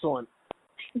 Excellent.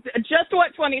 Just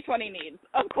what 2020 needs,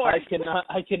 of course.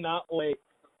 I cannot wait.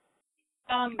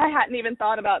 I hadn't even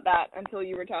thought about that until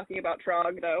you were talking about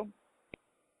Trog, though.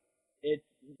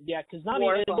 Because not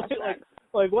even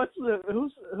like what's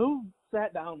who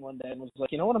sat down one day and was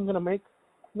like, you know what, I'm gonna make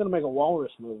a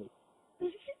walrus movie.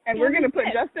 And we're gonna put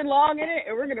Justin Long in it,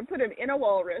 and we're gonna put him in a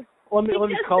walrus. Let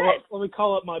me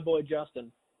call up my boy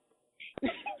Justin. You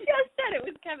just said it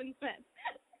was Kevin Smith.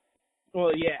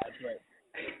 Well, yeah, but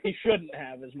he shouldn't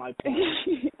have, is my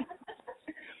point.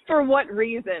 For what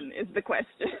reason is the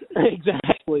question?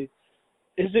 Exactly.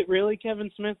 Is it really Kevin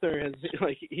Smith, or has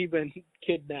he been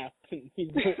kidnapped and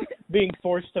he's being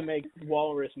forced to make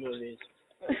walrus movies?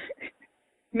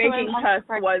 Making Tusk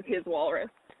was his walrus.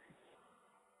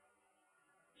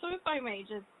 So if I may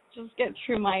just get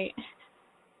through my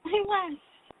last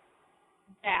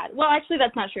bad. Well, actually,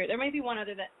 that's not true. There may be one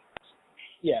other that.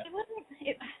 Yeah.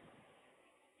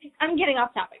 I'm getting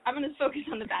off topic. I'm going to focus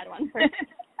on the bad one first.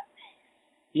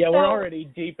 Yeah, we're already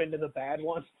deep into the bad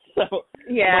one. So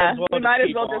yeah, we might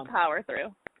as well just power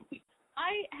through.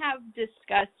 I have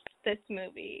discussed this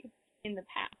movie in the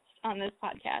past on this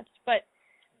podcast, but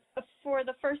for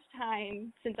the first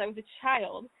time since I was a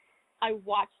child, I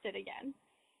watched it again.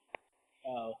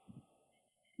 Oh.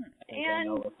 I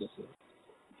know what this is.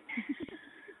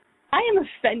 I am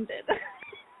offended.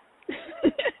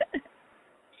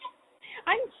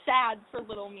 I'm sad for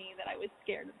little me that I was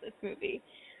scared of this movie.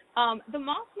 The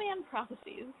Mothman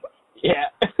Prophecies. Yeah.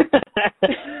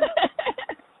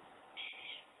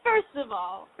 First of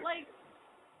all,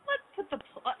 let's put the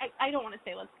I don't want to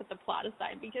say let's put the plot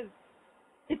aside because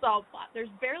it's all plot. There's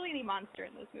barely any monster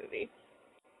in this movie.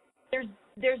 There's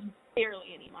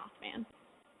barely any Mothman.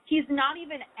 He's not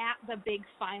even at the big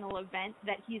final event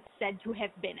that he's said to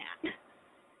have been at.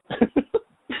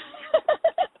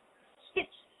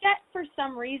 It's set for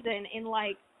some reason in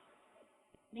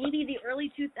maybe the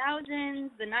early 2000s,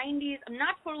 the 90s. I'm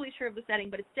not totally sure of the setting,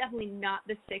 but it's definitely not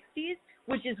the 60s,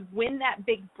 which is when that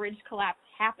big bridge collapse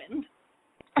happened.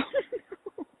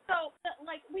 So,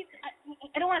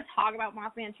 I don't want to talk about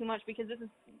Mothman too much because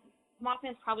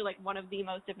Mothman's probably one of the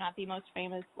most, if not the most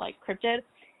famous, cryptid.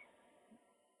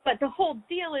 But the whole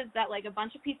deal is that a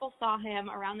bunch of people saw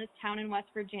him around this town in West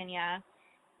Virginia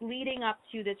leading up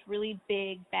to this really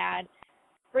big, bad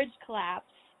bridge collapse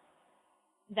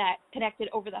that connected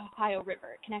over the Ohio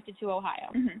River, connected to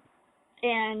Ohio. Mm-hmm.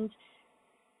 And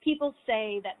people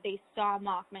say that they saw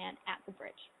Mothman at the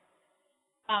bridge.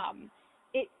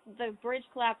 The bridge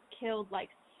collapse killed like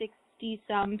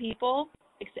 60-some people.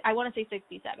 I want to say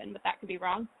 67, but that could be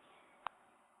wrong.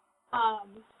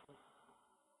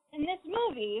 In this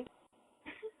movie,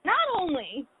 not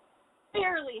only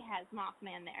barely has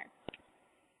Mothman there,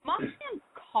 Mothman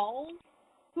calls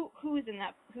who's in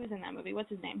that movie? What's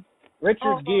his name?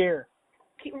 Richard Gere.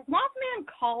 Mothman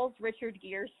calls Richard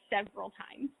Gere several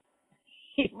times.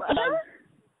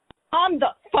 On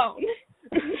the phone.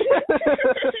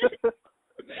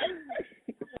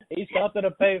 He stopped at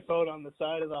a payphone on the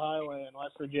side of the highway in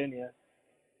West Virginia.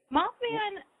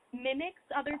 Mothman mimics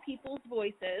other people's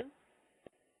voices,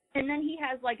 and then he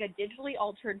has like a digitally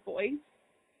altered voice.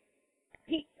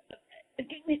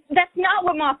 That's not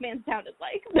what Mothman sounded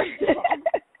like.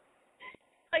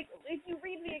 Like, if you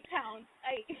read the account,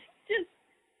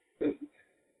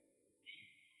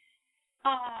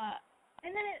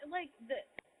 and then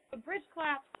the bridge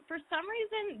collapse, for some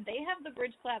reason, they have the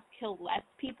bridge collapse kill less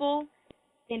people,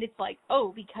 and it's like,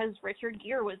 oh, because Richard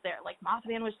Gere was there. Like,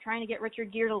 Mothman was trying to get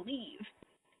Richard Gere to leave.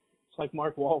 It's like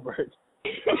Mark Wahlberg.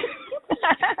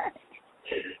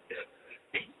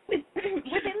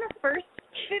 Within the first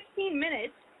 15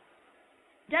 minutes,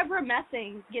 Deborah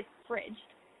Messing gets fridged.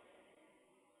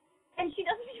 And she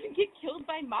doesn't even get killed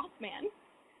by Mothman.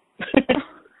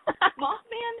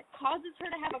 Mothman causes her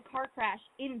to have a car crash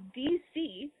in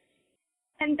D.C.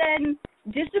 and then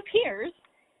disappears,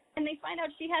 and they find out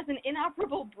she has an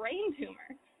inoperable brain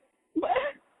tumor.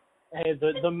 Hey,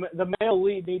 the male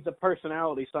lead needs a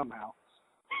personality somehow.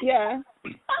 Yeah.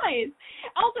 Fine.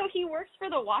 Also, he works for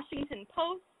the Washington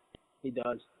Post. He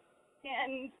does.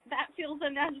 And that feels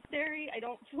unnecessary. I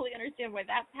don't fully understand why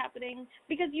that's happening.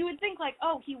 Because you would think, like,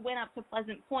 oh, he went up to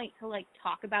Pleasant Point to, like,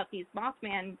 talk about these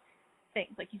Mothman things.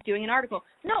 Like, he's doing an article.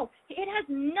 No, it has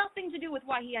nothing to do with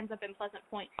why he ends up in Pleasant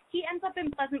Point. He ends up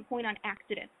in Pleasant Point on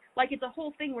accident. Like, it's a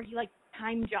whole thing where he, like,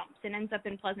 time jumps and ends up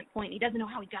in Pleasant Point. He doesn't know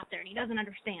how he got there, and he doesn't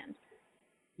understand.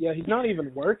 Yeah, he's not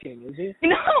even working, is he?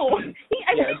 No! He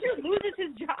just loses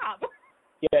his job.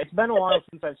 Yeah, it's been a while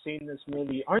since I've seen this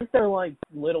movie. Aren't there, like,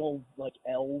 little, like,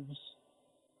 elves?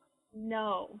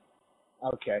 No.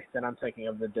 Okay, then I'm thinking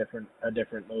of a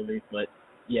different movie. But,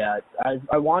 yeah,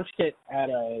 I watched it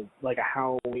at a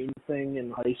Halloween thing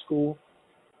in high school,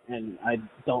 and I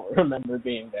don't remember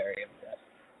being very impressed.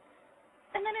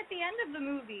 And then at the end of the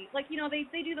movie, like, you know, they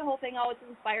do the whole thing, oh, it's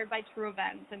inspired by true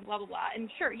events and blah, blah, blah. And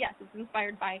sure, yes, it's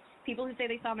inspired by people who say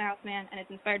they saw Mothman, and it's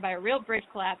inspired by a real bridge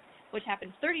collapse, which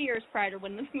happened 30 years prior to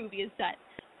when the movie is set.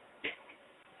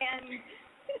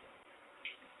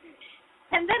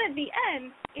 And then at the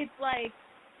end, it's like,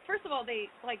 first of all, they,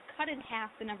 like, cut in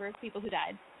half the number of people who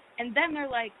died. And then they're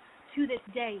like, to this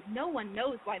day, no one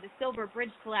knows why the Silver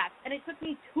Bridge collapsed. And it took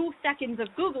me 2 seconds of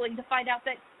Googling to find out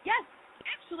that, yes,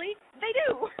 actually, they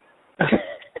do.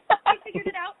 I figured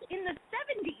it out in the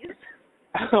 70s.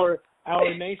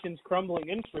 Our nation's crumbling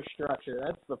infrastructure.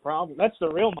 That's the problem. That's the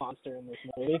real monster in this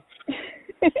movie.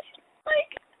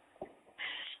 Like,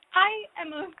 I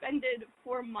am offended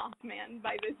for Mothman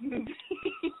by this movie.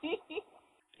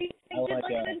 They did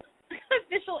an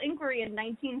official inquiry in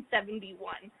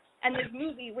 1971, and this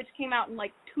movie, which came out in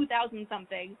like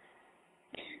 2000-something,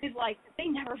 is like, they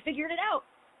never figured it out.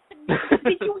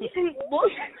 Did you even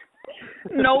look?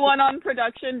 No one on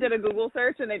production did a Google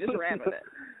search, and they just ran with it.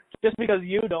 Just because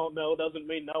you don't know doesn't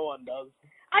mean no one does.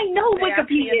 I know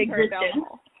Wikipedia existed.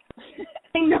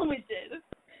 I know it did.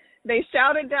 They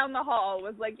shouted down the hall,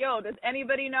 was like, yo, does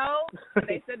anybody know? And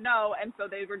they said no, and so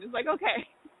they were just like, okay.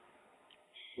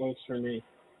 Works for me.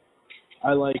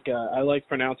 I like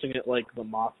pronouncing it like the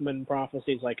Mothman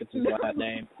prophecies, like it's a bad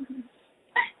name. And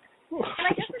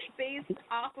I guess it's based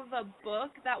off of a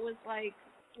book that was like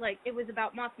it was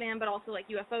about Mothman, but also like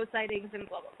UFO sightings and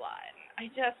blah blah blah. And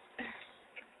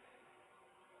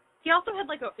he also had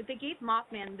they gave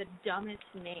Mothman the dumbest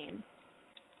name.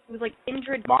 It was like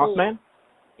Indrid Cold. Mothman?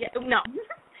 Yeah, no.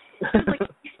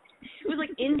 It was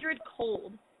like Indrid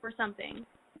Cold or something.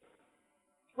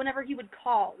 Whenever he would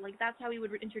call, like that's how he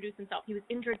would introduce himself. He was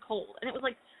Indrid Cold, and it was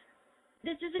like,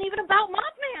 this isn't even about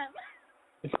Mothman.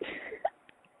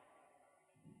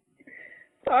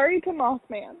 Sorry to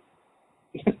Mothman.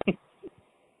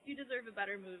 You deserve a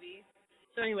better movie.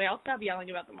 So anyway, I'll stop yelling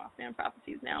about the Mothman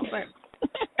prophecies now, but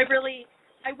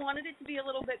I wanted it to be a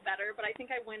little bit better, but I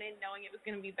think I went in knowing it was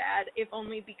going to be bad, if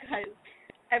only because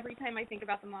every time I think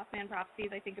about the Mothman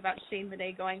prophecies, I think about Shane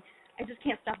Madej going, I just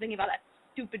can't stop thinking about that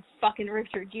stupid fucking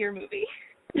Richard Gere movie.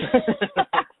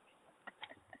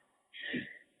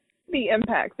 The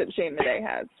impact that Shane Madej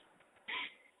has.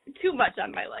 Too much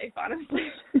on my life,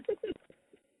 honestly.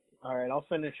 All right, I'll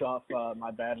finish off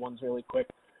my bad ones really quick.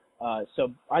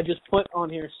 So I just put on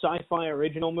here sci-fi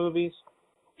original movies,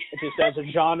 just as a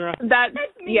genre. That's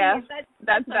me. Yeah,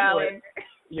 that's valid.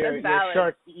 Your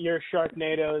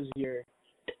Sharknadoes, your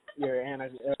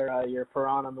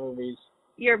Piranha movies.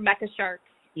 Your Mecha Sharks.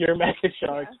 Your Mecha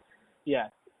Sharks. Yeah.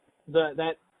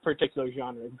 That particular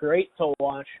genre. Great to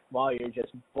watch while you're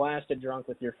just blasted drunk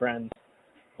with your friends.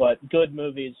 But good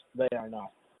movies, they are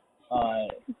not.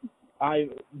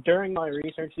 During my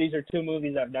research, these are two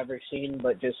movies I've never seen,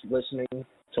 but just listening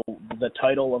to the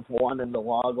title of one and the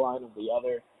log line of the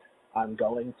other, I'm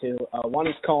going to. One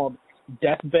is called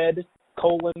Deathbed,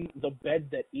 the Bed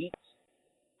That Eats.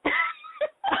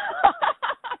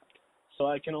 So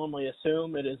I can only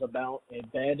assume it is about a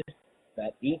bed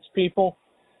that eats people.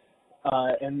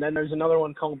 And then there's another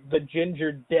one called The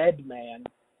Ginger Dead Man,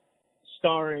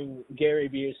 starring Gary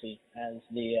Busey as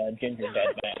the Ginger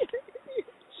Dead Man.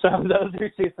 So those are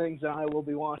two things that I will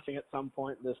be watching at some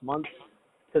point this month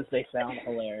because they sound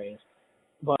hilarious.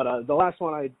 But the last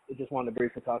one I just wanted to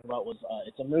briefly talk about was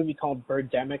it's a movie called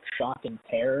Birdemic: Shock and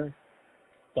Terror.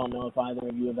 Don't know if either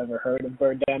of you have ever heard of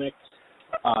Birdemic.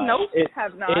 Nope,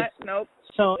 have not. Nope.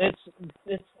 So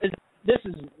this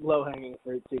is low hanging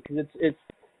fruit too because it's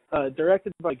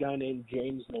directed by a guy named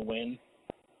James Nguyen,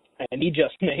 and he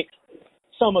just makes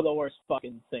some of the worst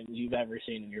fucking things you've ever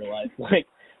seen in your life.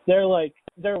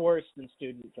 They're worse than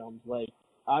student films. Like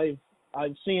I've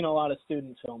seen a lot of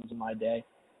student films in my day,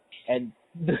 and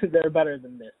they're better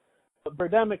than this. But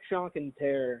Birdemic: Shock and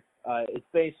Terror,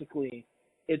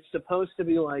 it's supposed to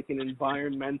be like an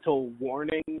environmental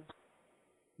warning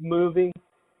movie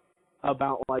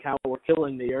about like how we're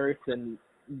killing the earth and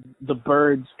the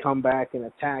birds come back and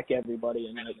attack everybody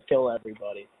and like kill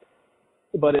everybody.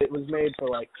 But it was made for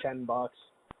like $10,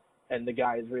 and the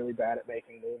guy is really bad at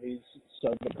making movies,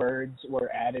 so the birds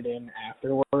were added in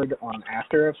afterward on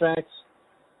After Effects.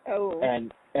 Oh.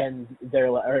 And they're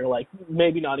like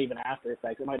maybe not even After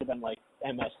Effects. It might have been like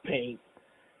MS Paint.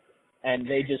 And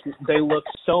they look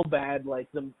so bad.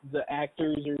 Like the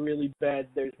actors are really bad.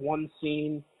 There's one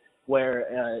scene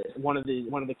where one of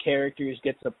the characters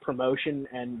gets a promotion,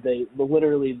 and the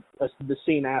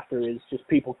scene after is just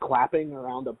people clapping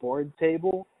around a board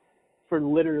table for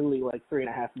literally like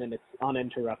 3.5 minutes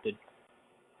uninterrupted.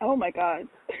 Oh my god.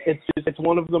 It's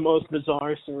one of the most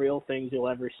bizarre, surreal things you'll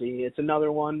ever see. It's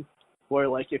another one where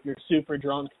like if you're super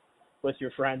drunk with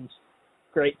your friends,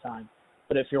 great time.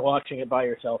 But if you're watching it by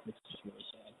yourself, it's just really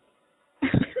sad.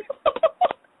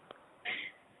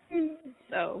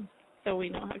 So we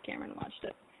know how Cameron watched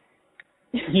it.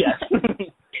 Yes.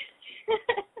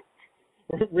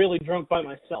 Really drunk by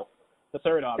myself. The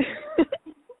third option.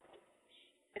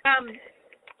 I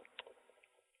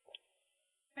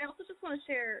also just want to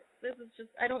share,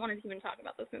 I don't want to even talk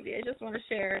about this movie. I just want to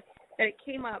share that it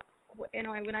came up,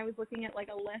 when I was looking at like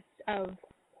a list of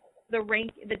the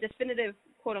definitive,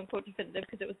 quote unquote definitive,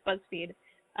 because it was BuzzFeed,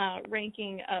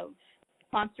 ranking of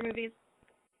monster movies.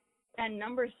 And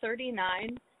number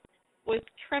 39 was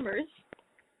Tremors.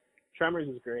 Tremors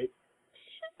is great.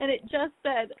 And it just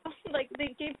said, like,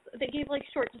 they gave like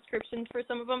short descriptions for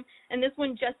some of them, and this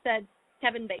one just said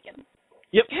Kevin Bacon.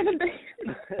 Yep. Kevin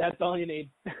Bacon. That's all you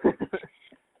need.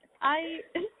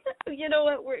 You know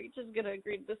what? We're just gonna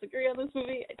agree to disagree on this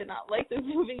movie. I did not like this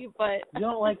movie, but you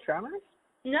don't like Tremors?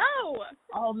 No.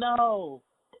 Oh no.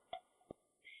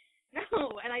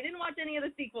 No, and I didn't watch any of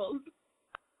the sequels.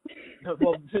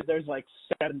 Well, there's like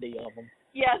 70 of them.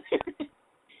 Yes.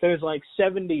 There's like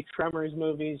 70 Tremors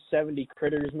movies, 70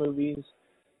 Critters movies.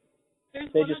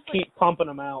 They just keep pumping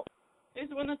them out.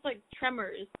 There's one that's like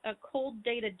Tremors, A Cold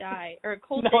Day to Die, or A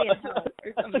Cold Day in Hell,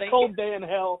 or something. A Cold Day in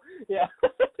Hell, yeah.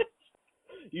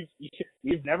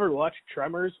 You've never watched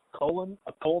Tremors,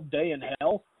 A Cold Day in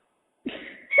Hell?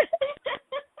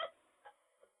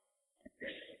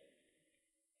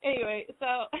 Anyway, so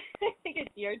I think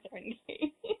it's your turn,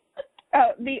 Kate.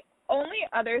 The only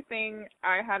other thing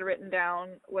I had written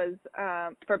down was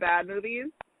for bad movies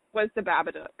was The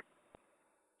Babadook.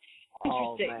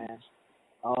 Interesting.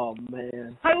 Oh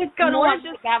man. I was gonna watch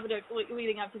The Babadook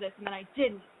leading up to this, and then I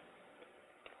didn't.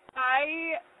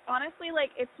 I honestly,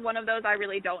 it's one of those I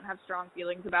really don't have strong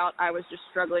feelings about. I was just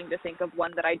struggling to think of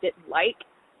one that I didn't like,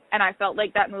 and I felt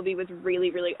like that movie was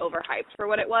really, really overhyped for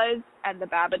what it was, and The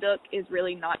Babadook is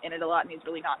really not in it a lot, and he's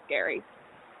really not scary.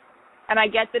 And I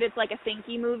get that it's like a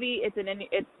thinky movie. It's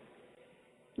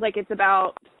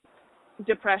about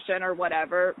depression or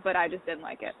whatever, but I just didn't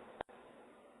like it.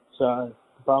 So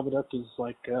Babadook is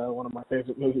like one of my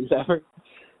favorite movies ever.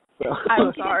 So.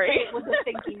 I'm sorry. It was a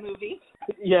thinky movie.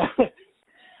 Yeah.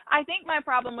 I think my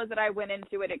problem was that I went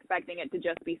into it expecting it to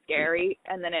just be scary,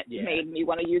 and then it made me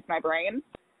want to use my brain.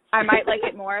 I might like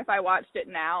it more if I watched it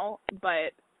now,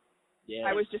 but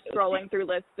I was just scrolling through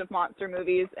lists of monster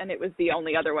movies, and it was the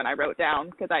only other one I wrote down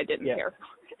because I didn't care.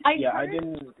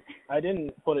 I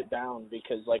didn't put it down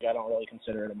because like I don't really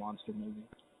consider it a monster movie.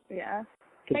 Yeah.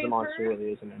 Because the monster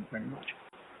really isn't in it very much.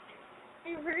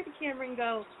 I heard Cameron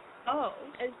go, oh,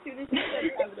 as soon as you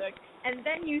said Babadook, and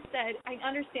then you said, I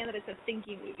understand that it's a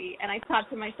thinky movie, and I thought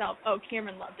to myself, oh,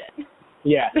 Cameron loved it.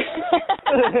 Yeah.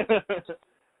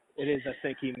 It is a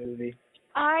thinky movie.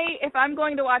 If I'm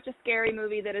going to watch a scary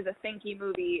movie that is a thinky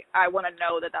movie, I want to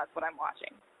know that that's what I'm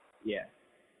watching. Yeah.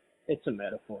 It's a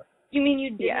metaphor. You mean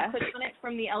you didn't click on it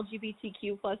from the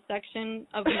LGBTQ plus section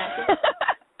of Netflix?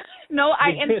 No,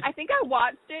 I think I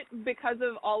watched it because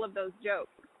of all of those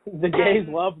jokes. The gays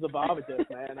love the Babadook,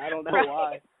 man. I don't know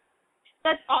why.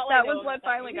 That's all that was what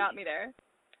finally got me there.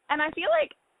 And I feel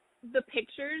like the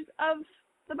pictures of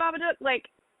the Babadook, like,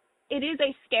 it is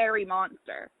a scary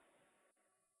monster.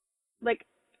 Like,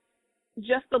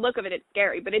 just the look of it, it's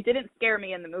scary, but it didn't scare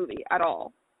me in the movie at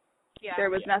all. Yeah.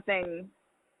 There was nothing,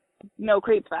 no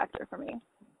creep factor for me.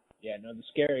 Yeah, no, the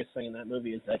scariest thing in that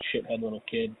movie is that shithead little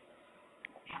kid.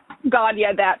 God,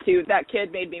 yeah, that too. That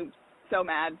kid made me so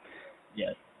mad.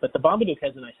 Yeah, but the Babadook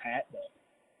has a nice hat,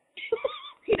 though.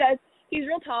 He does. He's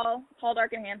real tall,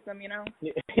 dark, and handsome, you know?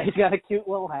 He's got a cute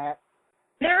little hat.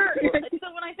 So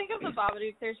when I think of the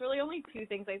Babadook, there's really only two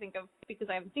things I think of because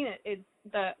I haven't seen it. It's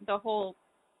the whole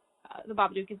the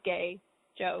Babadook is gay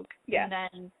joke. Yeah. And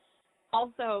then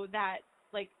also that,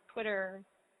 like, Twitter,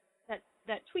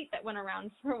 that tweet that went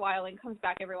around for a while and comes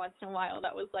back every once in a while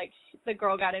that was like the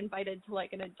girl got invited to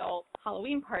like an adult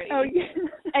Halloween party. Oh yeah.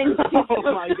 And oh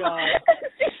my God.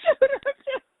 She showed up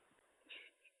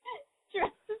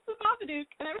dressed as the Babadook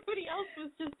and everybody else was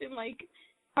just in like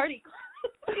party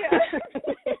clothes. Yeah.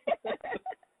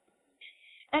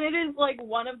 And it is like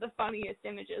one of the funniest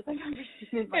images I've ever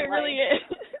seen in my life. It really is.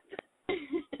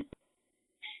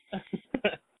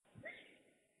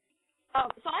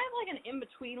 So I have like an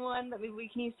in-between one that maybe we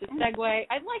can use to segue.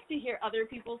 I'd like to hear other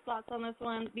people's thoughts on this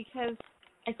one because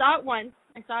I saw it once.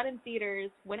 I saw it in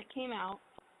theaters when it came out.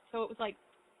 So it was like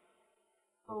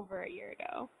over a year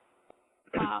ago.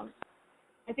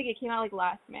 I think it came out like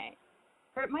last May.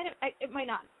 Or it might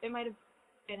not. It might have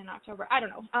been in October. I don't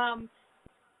know.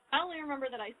 I only remember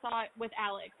that I saw it with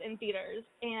Alex in theaters,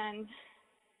 and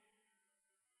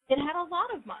it had a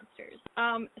lot of monsters.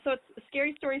 So it's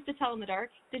Scary Stories to Tell in the Dark.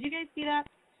 Did you guys see that?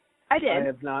 I did.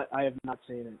 I have not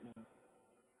seen it. No.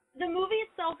 The movie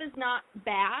itself is not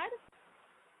bad.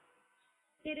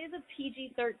 It is a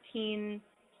PG-13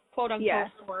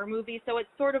 quote-unquote horror movie, so it's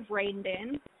sort of reined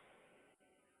in.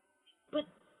 But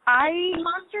the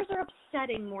monsters are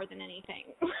upsetting more than anything,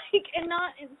 and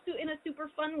not in a super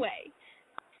fun way.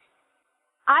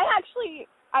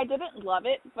 I didn't love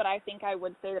it, but I think I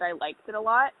would say that I liked it a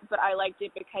lot, but I liked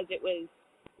it because it was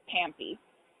campy.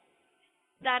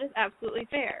 That is absolutely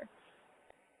fair.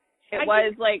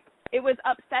 It was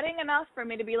upsetting enough for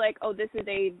me to be like, oh, this is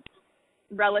a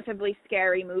relatively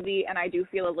scary movie, and I do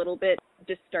feel a little bit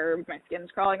disturbed. My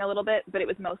skin's crawling a little bit, but it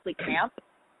was mostly camp.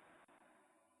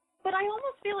 But I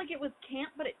almost feel like it was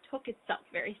camp, but it took itself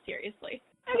very seriously.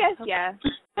 I guess, yeah.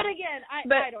 But again,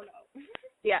 I don't know.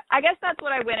 Yeah, I guess that's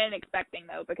what I went in expecting,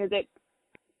 though, because it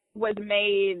was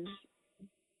made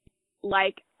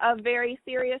like a very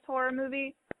serious horror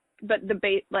movie, but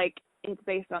it's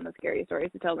based on the Scary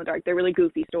Stories to Tell in the Dark. They're really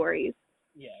goofy stories.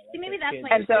 Yeah. See, maybe that's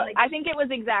my and so I think it was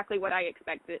exactly what I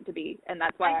expected it to be, and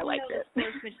that's why I liked it. The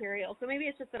source material, so maybe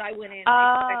it's just that I went in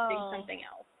expecting something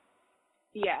else.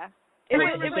 Yeah.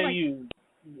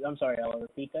 I'm sorry, Ella,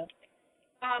 repeat that?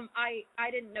 I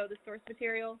didn't know the source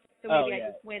material, so maybe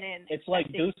I just went in. It's like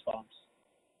Goosebumps.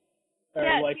 Or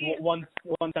one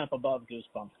step above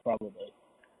Goosebumps, probably.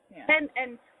 Yeah.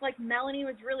 And like Melanie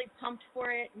was really pumped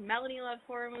for it. Melanie loves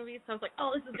horror movies, so I was like,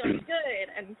 oh, this is gonna be good.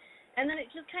 And then it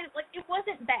just kind of like it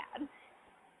wasn't bad,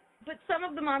 but some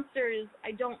of the monsters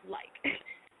I don't like.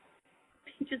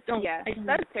 I just don't. Yeah,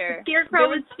 that's fair. The Scarecrow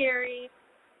was scary.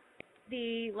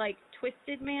 The like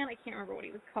Twisted Man, I can't remember what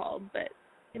he was called, but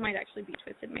it might actually be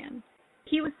Twisted Man.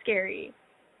 He was scary,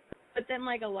 but then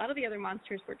like a lot of the other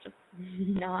monsters were just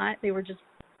not. They were just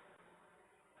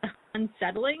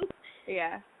unsettling.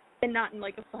 Yeah. And not in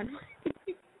like a fun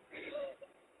way.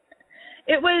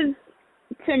 It was,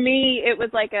 to me, it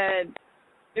was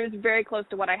very close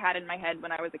to what I had in my head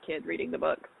when I was a kid reading the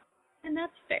book. And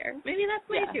that's fair. Maybe that's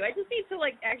me too. I just need to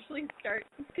like actually start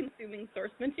consuming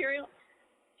source material.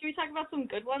 Should we talk about some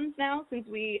good ones now, since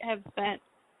we have spent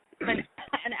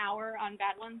an hour on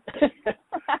bad ones?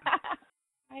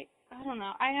 I don't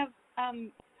know. I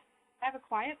have A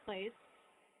Quiet Place.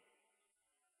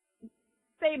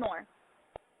 Say more.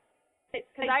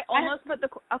 Because I almost put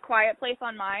A Quiet Place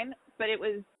on mine, but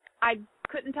I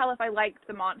couldn't tell if I liked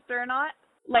the monster or not.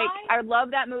 Like, I love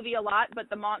that movie a lot, but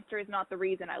the monster is not the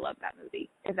reason I love that movie,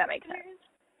 if that makes sense.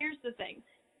 Here's the thing.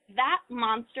 That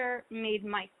monster made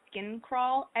my skin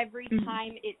crawl every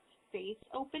time its face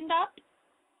opened up.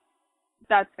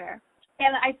 That's fair.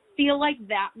 And I feel like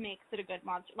that makes it a good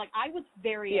monster. Like, I was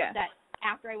very upset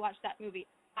after I watched that movie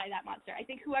by that monster. I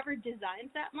think whoever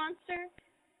designs that monster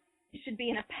should be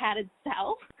in a padded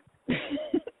cell.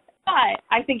 But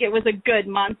I think it was a good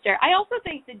monster. I also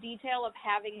think the detail of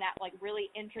having that, like, really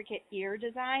intricate ear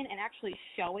design and actually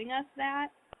showing us that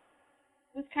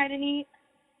was kind of neat.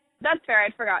 That's fair.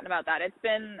 I'd forgotten about that. It's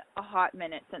been a hot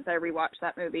minute since I rewatched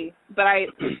that movie. But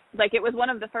it was one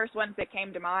of the first ones that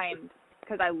came to mind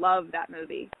because I love that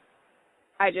movie.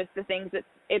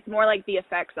 It's more like the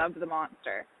effects of the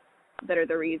monster that are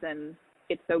the reason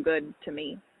it's so good to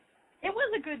me. It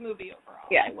was a good movie overall.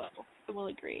 Yeah. I will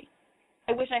agree.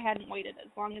 I wish I hadn't waited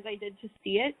as long as I did to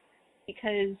see it,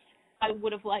 because I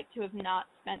would have liked to have not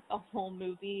spent a whole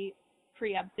movie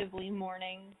preemptively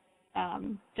mourning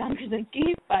John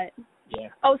Krasinski, but... Yeah.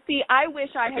 Oh, see, I wish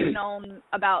I had known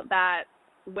about that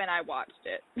when I watched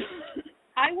it.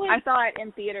 I saw it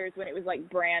in theaters when it was, like,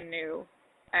 brand new,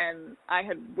 and I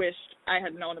had wished I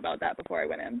had known about that before I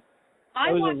went in.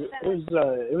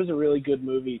 It was a really good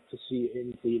movie to see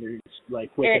in theaters,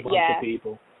 like, with a bunch of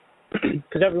people.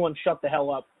 Because everyone shut the hell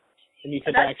up, and you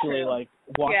could actually, like,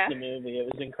 watch the movie.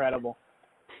 It was incredible.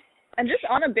 And just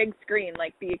on a big screen,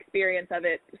 like, the experience of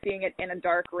it, seeing it in a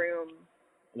dark room.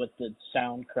 With the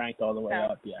sound cranked all the way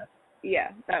up,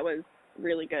 Yeah, that was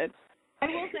really good. I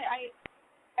will say,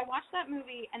 I watched that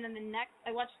movie, and then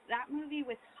I watched that movie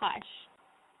with Hush,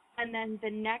 and then the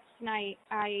next night,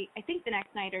 I think the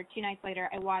next night or 2 nights later,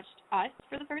 I watched Us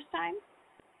for the first time.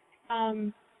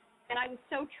 And I was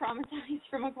so traumatized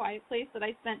from A Quiet Place that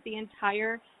I spent the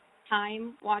entire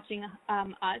time watching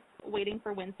Us waiting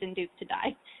for Winston Duke to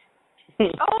die.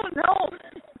 Oh, no.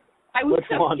 I was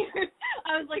scared.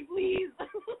 I was like, please.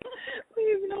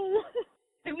 Please, no.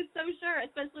 I was so sure,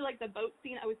 especially like the boat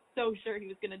scene, I was so sure he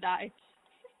was going to die.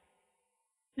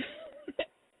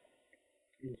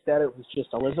 Instead, it was just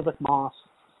Elizabeth Moss.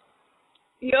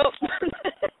 Yup.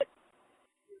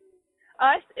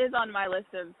 Us is on my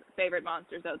list of favorite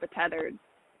monsters, though, the Tethered.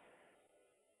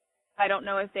 I don't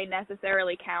know if they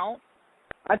necessarily count.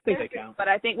 I think they count. But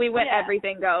I think we went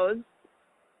Everything Goes.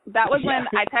 That was when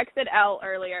I texted Elle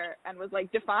earlier and was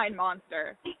like, define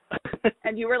monster.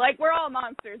 And you were like, we're all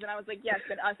monsters. And I was like, yes,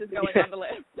 then Us is going on the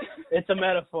list. It's a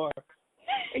metaphor.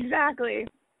 Exactly.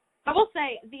 I will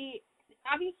say,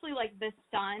 obviously, like, the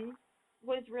son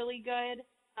was really good,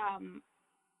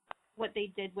 what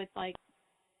they did with, like,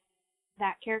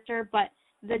 that character, but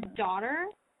the daughter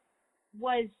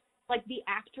was, like, the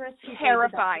actress who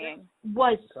terrifying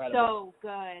was incredible. So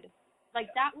good. Like,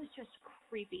 that was just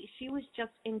creepy. She was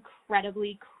just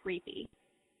incredibly creepy.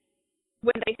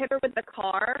 When they hit her with the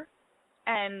car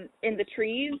and in the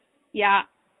trees. Yeah.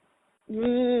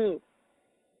 Ooh.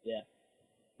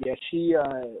 Yeah,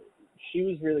 she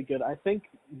was really good. I think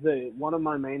one of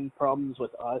my main problems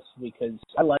with Us, because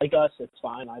I like Us, it's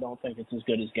fine. I don't think it's as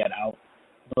good as Get Out.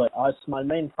 But Us, my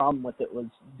main problem with it was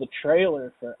the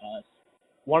trailer for Us.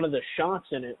 One of the shots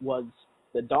in it was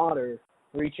the daughter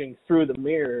reaching through the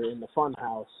mirror in the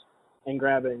funhouse and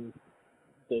grabbing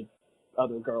the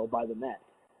other girl by the neck.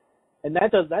 And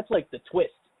that's like the twist.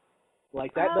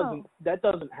 Like that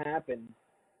doesn't happen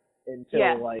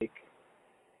until like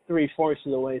 3/4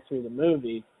 of the way through the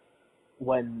movie,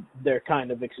 when they're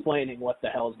kind of explaining what the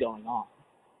hell's going on.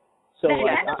 So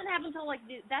that doesn't happen until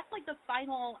that's like the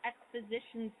final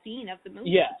exposition scene of the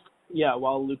movie. Yeah,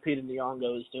 while Lupita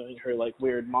Nyong'o is doing her like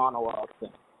weird monologue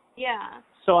thing. Yeah.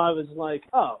 So I was like,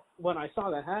 when I saw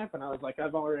that happen, I was like,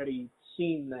 I've already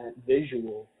seen that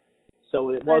visual, so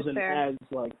it wasn't as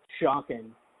like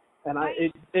shocking. And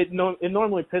it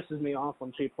normally pisses me off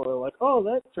when people are like, oh,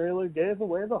 that trailer gave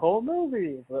away the whole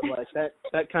movie, but like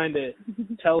that kind of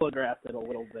telegraphed it a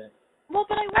little bit. Well,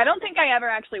 but I don't think I ever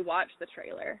actually watched the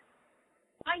trailer.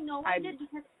 I know I did,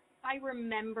 because I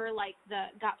remember like the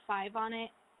Got 5 on it,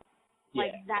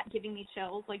 like that giving me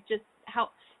chills, like just how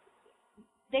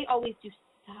they always do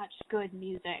such good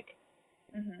music.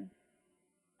 Mhm.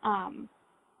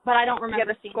 But I don't remember.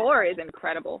 Yeah, the score is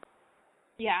incredible.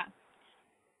 Yeah.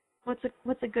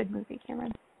 What's a good movie,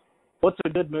 Cameron? What's a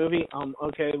good movie?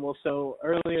 Okay, well, so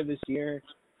earlier this year,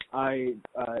 I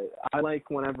like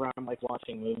whenever I'm like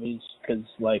watching movies, because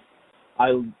like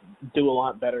I do a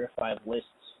lot better if I have lists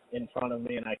in front of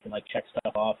me, and I can like check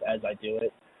stuff off as I do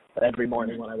it. But every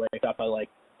morning when I wake up, I like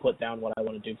put down what I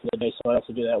want to do for the day. So I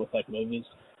also do that with like movies.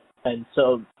 And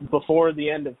so before the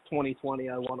end of 2020,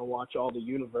 I want to watch all the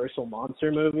Universal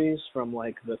monster movies from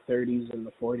like the 30s and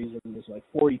the 40s, and there's like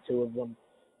 42 of them.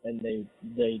 And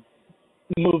they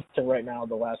moved to right now,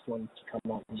 the last one to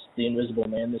come out was The Invisible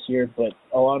Man this year. But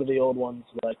a lot of the old ones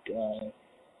like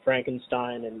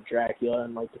Frankenstein and Dracula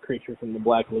and like The Creature from the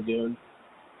Black Lagoon,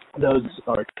 those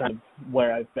are kind of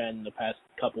where I've been the past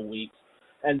couple weeks.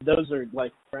 And those are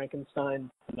like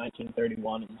Frankenstein,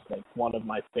 1931 is like one of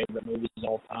my favorite movies of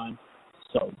all time.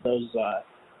 So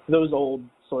those old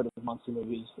sort of monster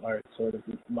movies are sort of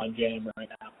my jam right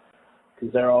now,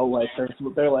 because they're all like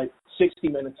they're like 60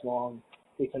 minutes long.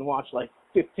 You can watch like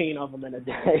 15 of them in a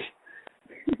day.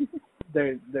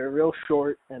 they're real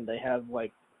short, and they have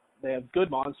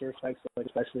good monster effects, like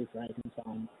especially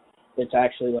Frankenstein. It's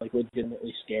actually like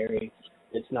legitimately scary.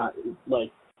 It's not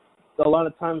like a lot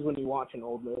of times when you watch an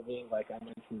old movie, like I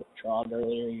mentioned with Trog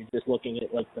earlier, you're just looking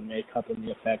at like the makeup and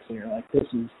the effects, and you're like, this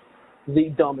is the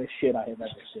dumbest shit I have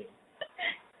ever seen.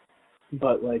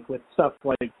 But like with stuff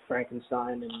like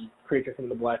Frankenstein and Creature from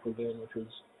the Black Lagoon, which was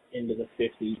into the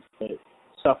 50s, but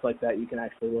stuff like that, you can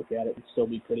actually look at it and still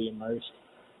be pretty immersed.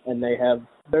 And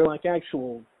they're like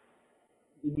actual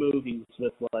movies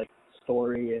with like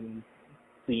story and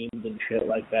themes and shit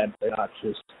like that. They're not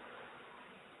just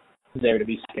there to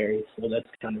be scary. So that's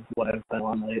kind of what I've been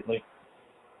on lately.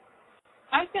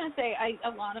 I was gonna say a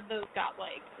lot of those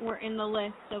were in the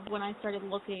list of when I started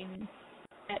looking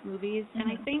at movies,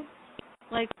 and I think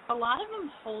like a lot of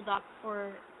them hold up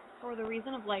for the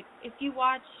reason of like if you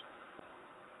watch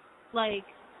like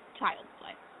Child's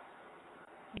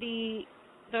Play,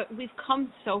 we've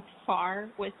come so far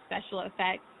with special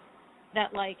effects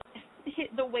that like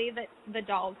the way that the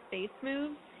doll's face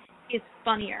moves is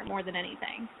funnier more than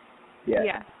anything.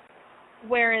 Yeah.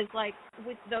 Whereas, like,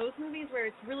 with those movies where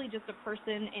it's really just a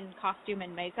person in costume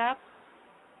and makeup,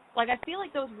 like, I feel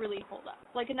like those really hold up.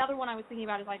 Like, another one I was thinking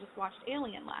about is I just watched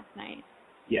Alien last night.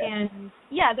 Yeah. And,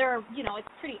 yeah, it's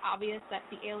pretty obvious that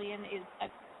the alien is a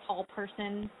tall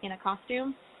person in a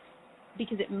costume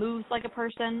because it moves like a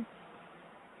person.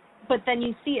 But then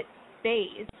you see its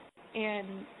face,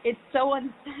 and it's so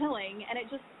unsettling, and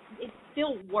it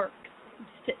still works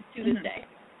to this day.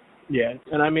 Yeah,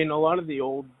 and I mean, a lot of the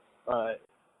old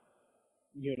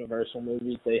Universal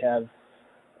movies, they have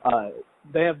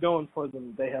going for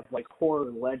them, they have like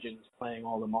horror legends playing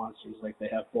all the monsters. Like they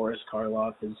have Boris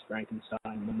Karloff as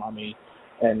Frankenstein, the Mummy,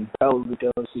 and Bela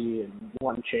Lugosi and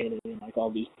Lon Chaney, and like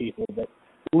all these people that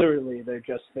literally they're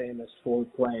just famous for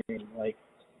playing like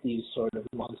these sort of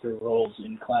monster roles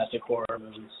in classic horror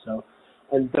movies. So,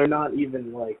 and they're not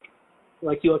even like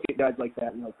you look at guys like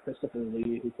that, and like Christopher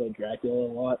Lee, who played Dracula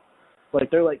a lot. Like,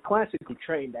 they're, like, classically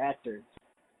trained actors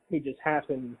who just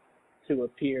happen to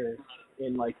appear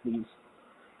in, like, these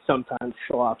sometimes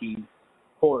schlocky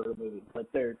horror movies.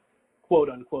 Like, they're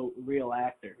quote-unquote real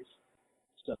actors.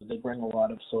 So they bring a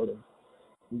lot of sort of,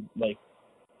 like,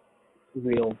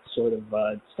 real sort of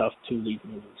stuff to these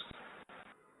movies.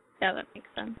 Yeah, that makes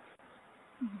sense.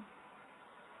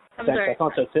 Thanks, I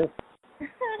thought so, too.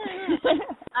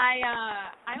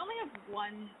 I only have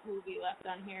one movie left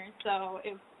on here, so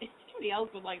if somebody else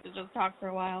would like to just talk for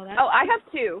a while, I have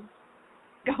two.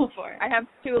 Go for it. I have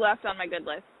two left on my good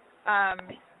list.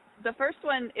 The first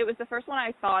one, it was the first one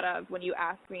I thought of when you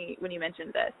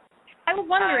mentioned this. I was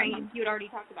wondering if you had already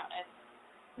talked about it.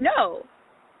 No,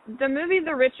 the movie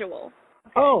The Ritual.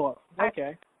 Oh,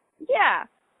 okay. Yeah,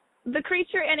 the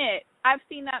creature in it. I've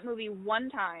seen that movie one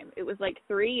time. It was like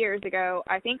 3 years ago.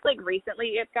 I think like recently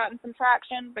it's gotten some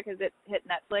traction because it hit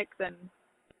Netflix and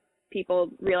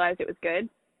people realized it was good.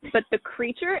 But the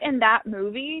creature in that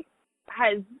movie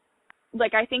has,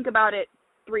 like, I think about it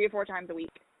 3 or 4 times a week.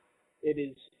 It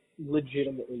is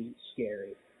legitimately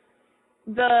scary.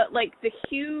 The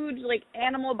huge like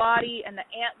animal body and the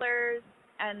antlers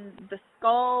and the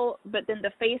skull, but then the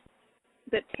face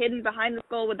that's hidden behind the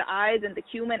skull with the eyes and the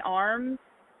human arms.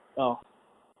 Oh.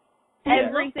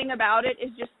 Everything about it is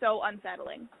just so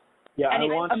unsettling. Yeah, and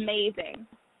it's amazing.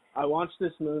 I watched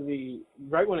this movie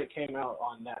right when it came out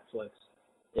on Netflix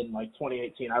in like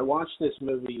 2018. I watched this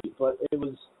movie, but I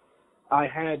was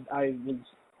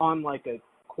on like a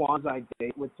quasi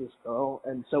date with this girl,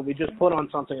 and so we just put on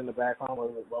something in the background while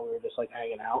we were just like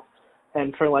hanging out.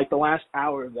 And for like the last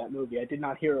hour of that movie, I did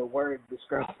not hear a word this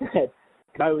girl said.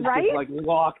 I was just like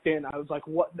locked in. I was like,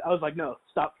 what? I was like, no,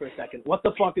 stop for a second. What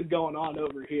the fuck is going on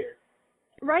over here?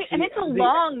 Right, and it's a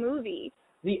long movie.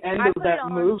 The end of that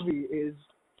movie is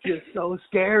just so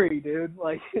scary, dude.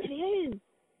 Like, it is.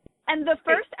 And the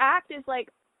first act is like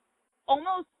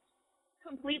almost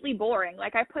completely boring.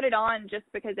 Like, I put it on just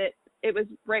because it was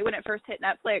right when it first hit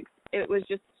Netflix. It was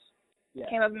just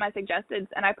came up in my suggestions,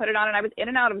 and I put it on, and I was in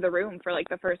and out of the room for like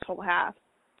the first whole half.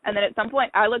 And then at some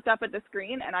point, I looked up at the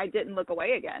screen, and I didn't look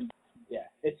away again. Yeah,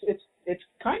 it's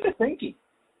kind of thinky.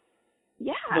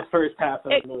 Yeah. The first half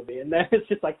of the movie, and then it's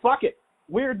just like, fuck it,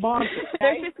 weird monster.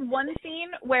 There's this one scene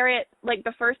where it, like,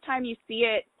 the first time you see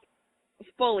it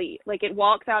fully, like, it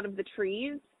walks out of the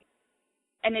trees,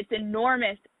 and it's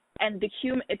enormous, and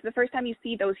it's the first time you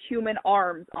see those human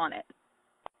arms on it.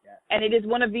 Yeah. And it is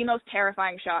one of the most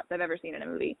terrifying shots I've ever seen in a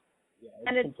movie. Yeah,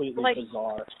 it's completely like,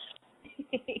 bizarre.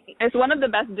 It's one of the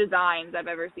best designs I've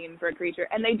ever seen for a creature,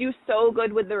 and they do so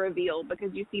good with the reveal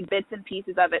because you see bits and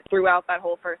pieces of it throughout that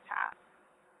whole first half.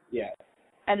 Yeah.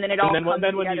 And then it all comes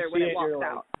together when it walks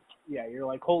out. Yeah, you're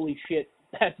like, holy shit,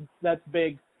 that's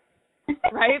big.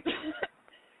 Right?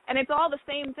 And it's all the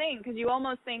same thing, because you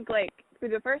almost think, like, through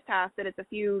the first half that it's a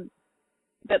few,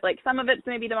 that, like, some of it's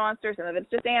maybe the monster, some of it's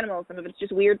just animals, some of it's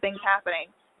just weird things happening.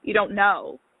 You don't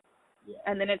know. Yeah.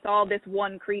 And then it's all this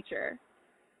one creature.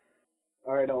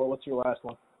 All right, Ella, what's your last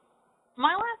one?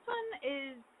 My last one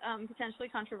is potentially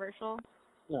controversial.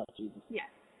 Oh, Jesus. Yes.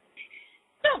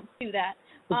 Don't do that.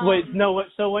 Wait, no.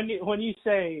 So when you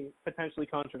say potentially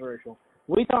controversial,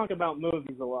 we talk about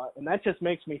movies a lot, and that just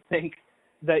makes me think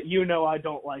that I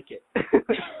don't like it.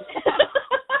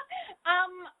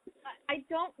 I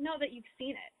don't know that you've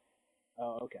seen it.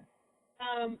 Oh, okay.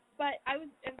 But I was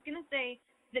gonna say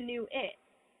the new It,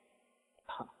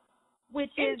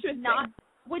 which is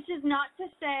not to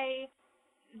say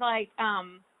like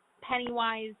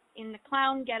Pennywise in the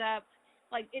clown getup.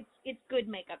 Like it's good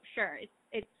makeup, sure.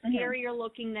 It's scarier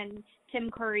looking than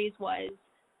Tim Curry's was,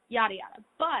 yada yada.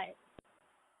 But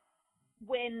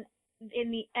when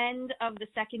in the end of the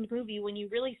second movie, when you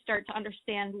really start to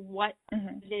understand what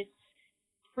this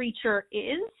creature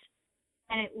is,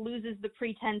 and it loses the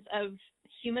pretense of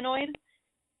humanoid,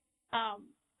 I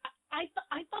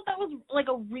thought that was like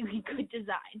a really good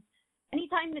design.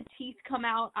 Anytime the teeth come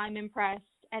out, I'm impressed.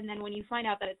 And then when you find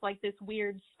out that it's like this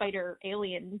weird spider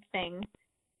alien thing,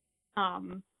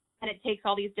 and it takes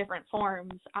all these different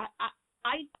forms,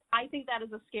 I think that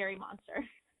is a scary monster.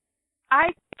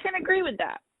 I can agree with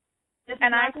that.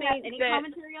 And I don't have any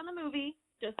commentary on the movie.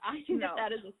 Just I think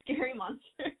that is a scary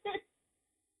monster.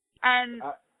 And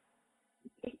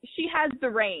she has the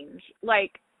range.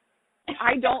 Like,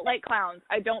 I don't like clowns.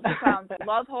 I don't do clowns. I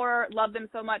love horror, love them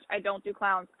so much. I don't do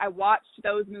clowns. I watched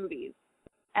those movies.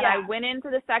 And I went into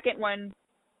the second one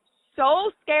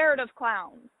so scared of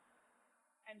clowns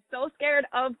and so scared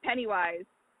of Pennywise.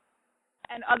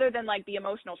 And other than, like, the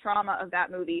emotional trauma of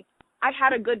that movie, I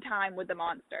had a good time with the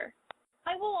monster.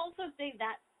 I will also say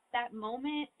that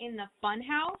moment in the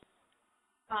funhouse,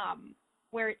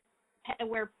 where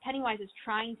Pennywise is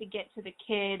trying to get to the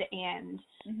kid and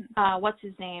what's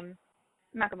his name?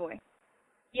 McAvoy.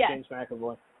 Yeah. James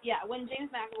McAvoy. Yeah, when James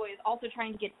McAvoy is also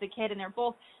trying to get to the kid, and they're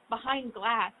both behind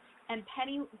glass, and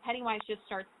Pennywise just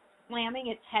starts slamming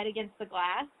its head against the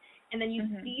glass, and then you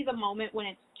see the moment when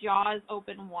its jaws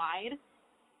open wide.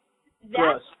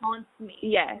 That haunts me.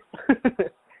 Yes.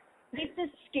 It's a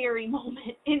scary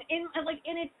moment, and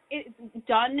it's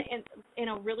done in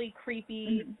a really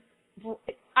creepy.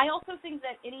 I also think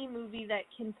that any movie that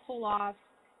can pull off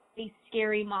a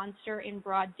scary monster in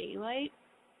broad daylight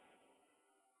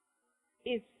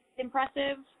is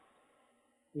impressive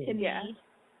to me.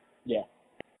 Yeah.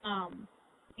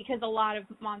 Because a lot of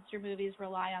monster movies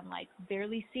rely on like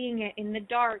barely seeing it in the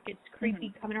dark. It's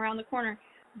creepy coming around the corner.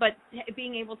 But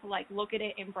being able to like look at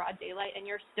it in broad daylight and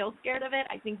you're still scared of it,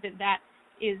 I think that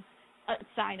is a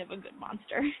sign of a good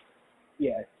monster.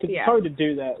 Yeah, it's hard to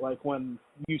do that. Like when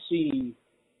you see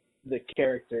the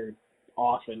character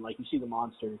often, like you see the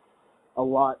monster a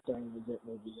lot during the It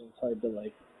movies, and it's hard to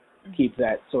like keep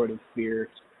that sort of fear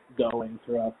going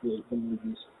throughout the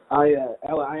movies. I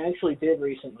actually did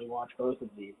recently watch both of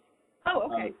these.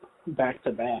 Oh, okay. Back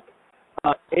to back.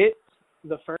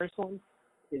 The first one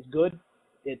is good.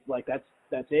 It's like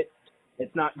that's it.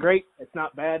 It's not great. It's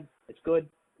not bad. It's good.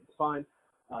 It's fine.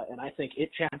 And I think It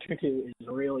Chapter 2 is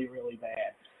really, really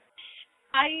bad.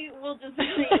 I will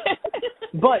disagree.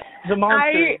 But the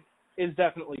monster is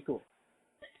definitely cool.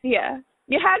 Yeah.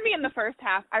 You had me in the first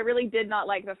half. I really did not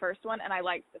like the first one, and I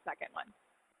liked the second one.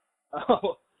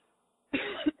 Oh.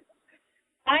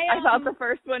 I thought the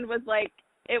first one was like,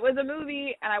 it was a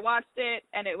movie, and I watched it,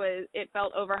 and it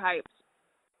felt overhyped.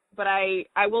 But I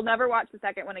will never watch the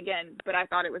second one again, but I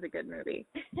thought it was a good movie.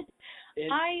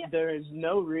 There is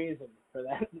no reason for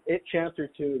that It Chapter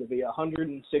 2 to be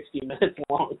 160 minutes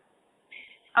long.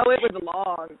 Oh, it was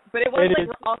long, but it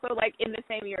was also like in the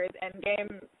same year as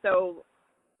Endgame. So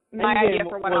my idea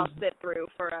for what I'll sit through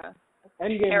for a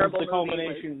Endgame terrible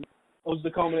was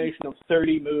the culmination of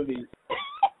 30 movies.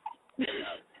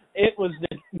 It was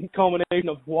the culmination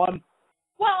of one.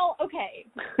 Well, okay,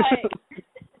 but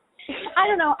I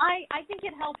don't know. I think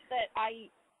it helps that I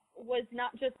was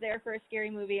not just there for a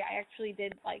scary movie. I actually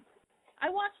did I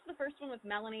watched the first one with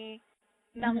Melanie.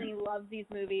 Melanie loves these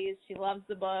movies. She loves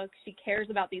the book. She cares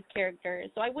about these characters.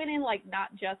 So I went in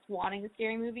not just wanting a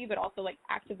scary movie, but also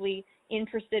actively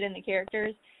interested in the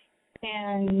characters.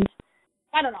 And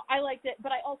I don't know. I liked it,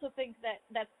 but I also think that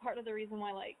that's part of the reason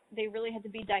why they really had to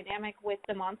be dynamic with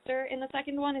the monster in the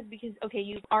second one is because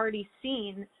you've already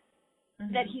seen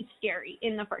that he's scary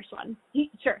in the first one. He's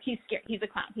scary. He's a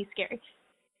clown. He's scary.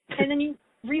 And then you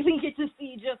really get to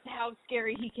see just how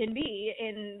scary he can be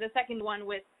in the second one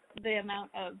with the amount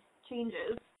of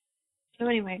changes. So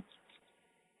anyway,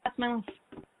 that's my list.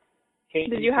 Kate,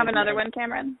 did you have another one,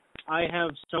 Cameron? I have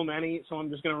so many, so I'm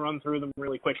just going to run through them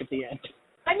really quick at the end.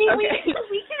 I mean, we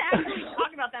can actually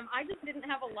talk about them. I just didn't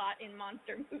have a lot in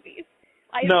monster movies.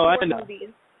 I have 4 movies.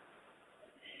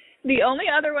 The only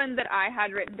other one that I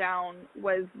had written down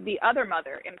was The Other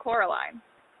Mother in Coraline.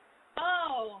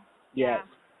 Oh. Yes.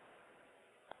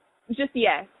 Yeah. Just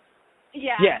yes.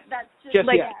 Yeah. Yes. That's just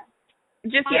yes.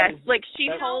 Just yes. She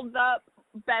holds up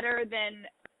better than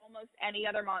almost any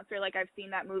other monster. I've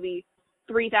seen that movie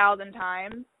 3,000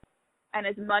 times. And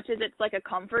as much as it's a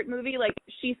comfort movie,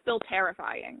 she's still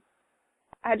terrifying.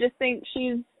 I just think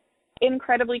she's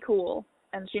incredibly cool,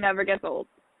 and she never gets old.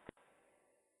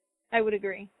 I would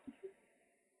agree.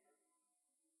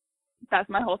 That's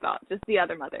my whole thought. Just The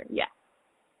Other Mother. Yeah.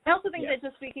 I also think that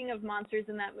just speaking of monsters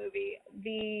in that movie,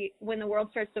 when the world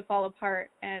starts to fall apart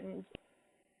and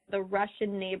the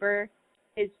Russian neighbor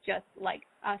is just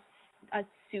a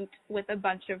suit with a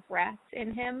bunch of rats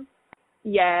in him.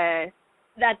 Yes.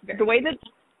 That's very the way that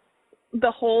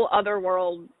the whole other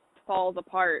world falls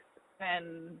apart,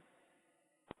 and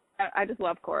I just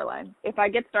love Coraline. If I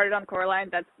get started on Coraline,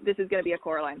 this is going to be a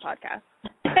Coraline podcast.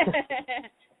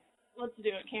 Let's do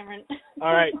it, Cameron.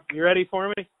 All right, you ready for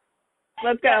me?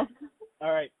 Let's go.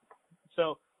 All right.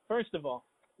 So first of all,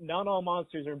 not all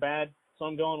monsters are bad. So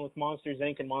I'm going with Monsters,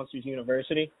 Inc. and Monsters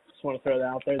University. Just want to throw that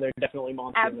out there. They're definitely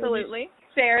monsters. Absolutely.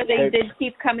 Movies. Fair. They did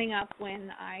keep coming up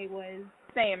when I was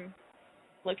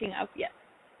looking up. Yes.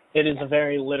 It is a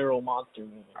very literal monster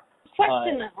movie.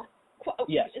 Question though.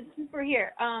 Yes. Since we're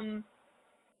here,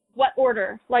 what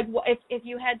order? If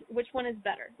you had, which one is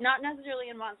better? Not necessarily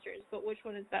in monsters, but which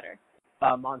one is better?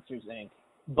 Monsters, Inc.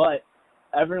 But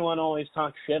everyone always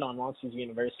talks shit on Monsters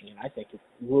University, and I think it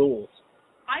rules.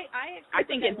 I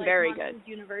think it's very good. Monsters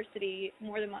University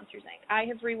more than Monsters, Inc. I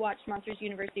have rewatched Monsters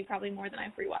University probably more than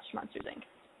I've rewatched Monsters, Inc.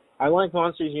 I like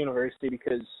Monsters University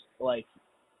because,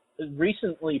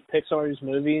 recently Pixar's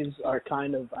movies are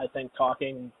kind of, I think,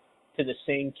 talking to the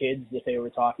same kids that they were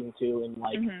talking to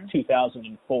in,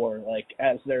 2004.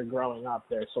 As they're growing up,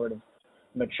 they're sort of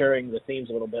maturing the themes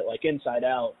a little bit. Inside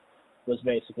Out was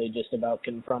basically just about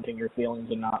confronting your feelings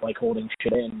and not, holding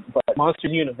shit in. But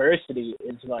Monsters University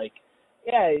is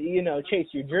chase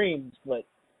your dreams, but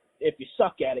if you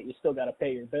suck at it, you still got to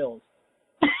pay your bills.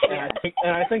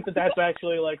 And I think that that's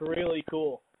actually really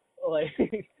cool.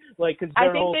 Cause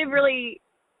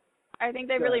I think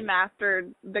they've really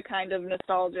mastered the kind of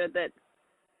nostalgia that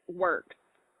works.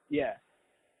 Yeah.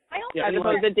 As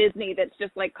opposed to Disney that's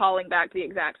just calling back the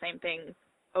exact same things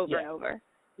over and over.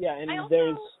 Yeah, and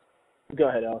go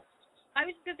ahead, Alice. I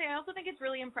was just going to say, I also think it's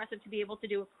really impressive to be able to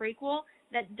do a prequel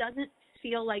that doesn't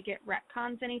feel like it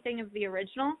retcons anything of the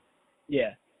original.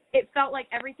 Yeah. It felt like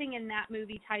everything in that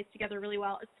movie ties together really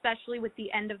well, especially with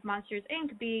the end of Monsters,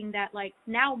 Inc. being that,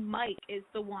 now Mike is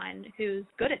the one who's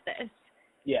good at this.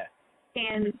 Yeah.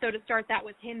 And so to start that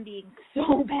with him being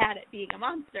so bad at being a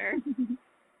monster.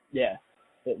 Yeah,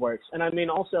 it works. And I mean,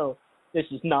 also, this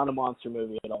is not a monster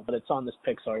movie at all, but it's on this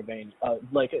Pixar vein.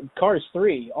 Cars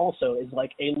 3 also is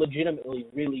a legitimately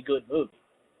really good movie.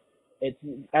 It's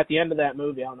at the end of that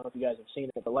movie, I don't know if you guys have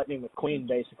seen it, but Lightning McQueen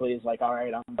basically is all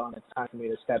right, I'm done. It's time for me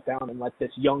to step down and let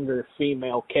this younger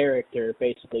female character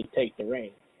basically take the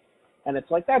reins. And it's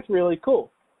that's really cool.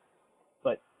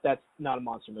 But that's not a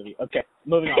monster movie. Okay,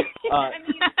 moving on. I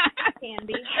mean, it can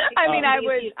be.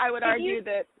 I would argue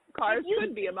that Cars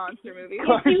could be a monster movie.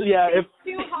 Cars, if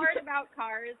too hard about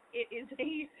Cars, it is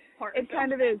a horror film. It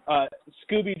kind of is.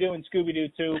 Scooby-Doo and Scooby-Doo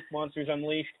 2, Monsters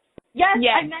Unleashed. Yes.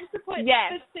 I meant to put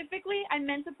specifically. I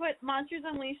meant to put Monsters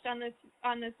Unleashed on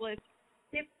this list.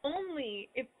 If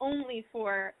only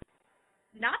for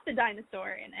not the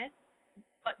dinosaur in it,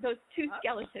 but those two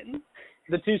skeletons.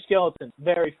 The two skeletons,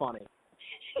 very funny.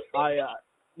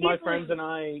 My friends and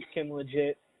I can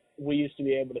legit. We used to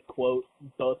be able to quote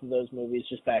both of those movies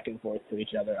just back and forth to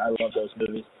each other. I love those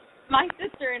movies. My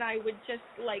sister and I would just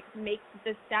make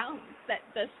the sounds that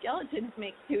the skeletons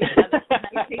make to each other.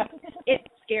 I think it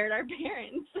scared our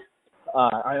parents.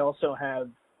 I also have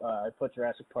I put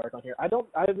Jurassic Park on here. I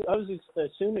was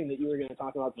assuming that you were going to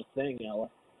talk about The Thing, Ella.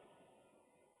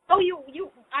 Oh,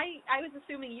 I was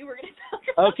assuming you were going to talk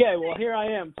about Okay, well here I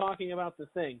am talking about The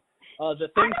Thing. The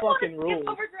Thing fucking rules.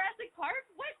 Over Jurassic Park?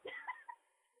 What?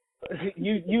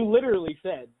 You literally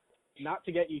said not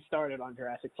to get you started on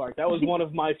Jurassic Park. That was one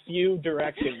of my few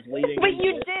directions leading. But into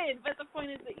you it. did. But the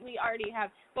point is that we already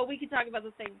have. But we can talk about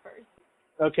The Thing first.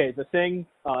 Okay, The Thing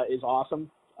is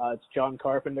awesome. It's John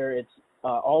Carpenter. It's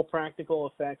all practical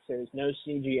effects. There's no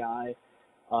CGI,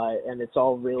 and it's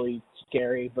all really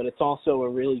scary. But it's also a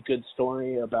really good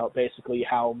story about basically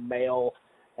how male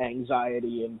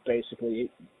anxiety and basically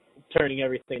turning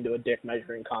everything into a dick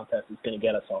measuring contest is going to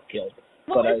get us all killed.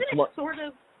 Well, but isn't it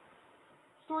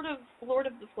sort of Lord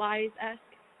of the Flies-esque?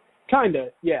 Kinda,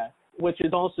 yeah. Which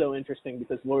is also interesting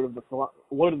because Lord of the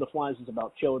Flies is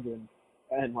about children,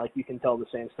 and you can tell the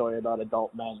same story about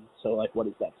adult men. So what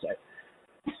does that say?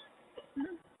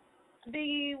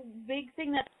 The big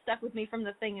thing that stuck with me from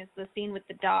The Thing is the scene with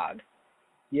the dog.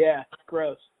 Yeah,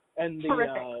 gross. And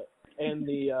Horrific.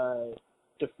 the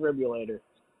defibrillator.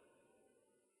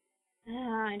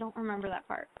 I don't remember that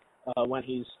part. When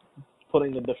he's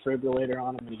putting the defibrillator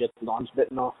on him and he gets his arms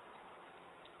bitten off.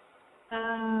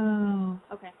 Oh,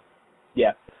 okay.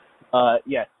 Yeah.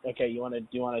 Yeah. Okay. Do you want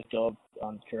to go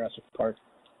on Jurassic Park?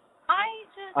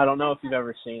 I don't know if you've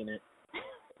ever seen it.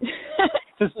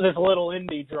 This little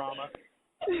indie drama.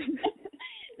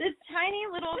 This tiny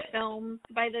little film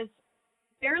by this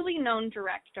barely known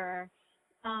director.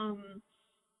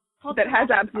 That has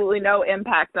absolutely no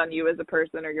impact on you as a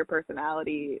person or your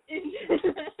personality.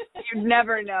 You'd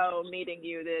never know, meeting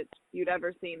you, that you'd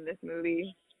ever seen this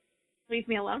movie. Leave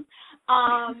me alone.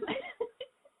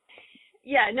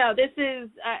 Yeah, no, this is,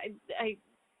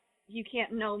 you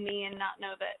can't know me and not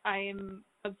know that I am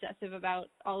obsessive about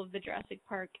all of the Jurassic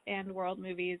Park and World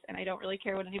movies, and I don't really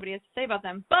care what anybody has to say about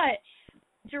them. But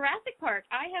Jurassic Park,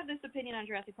 I have this opinion on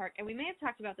Jurassic Park, and we may have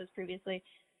talked about this previously.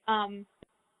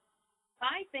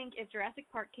 I think if Jurassic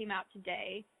Park came out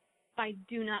today, I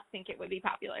do not think it would be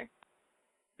popular.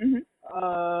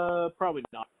 Mm-hmm. Probably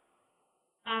not.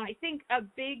 I think a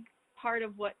big part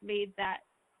of what made that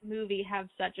movie have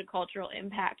such a cultural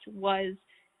impact was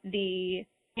the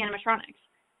animatronics.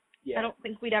 Yeah. I don't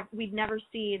think we'd never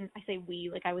seen, I say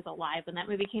we, I was alive when that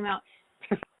movie came out.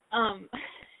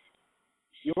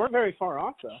 You weren't very far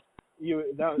off, though.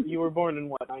 You were born in,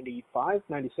 what, 95,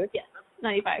 96? Yes,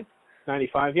 95.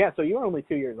 95, yeah, so you were only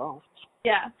 2 years off.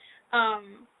 Yeah.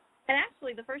 And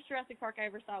actually, the first Jurassic Park I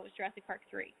ever saw was Jurassic Park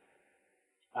 3.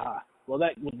 Well,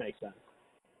 that would make sense.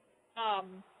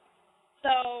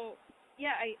 So,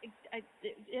 yeah,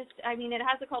 it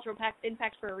has a cultural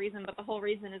impact for a reason, but the whole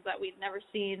reason is that we've never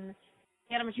seen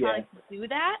animatronics do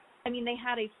that. I mean, they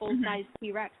had a full-size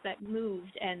T-Rex that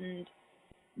moved and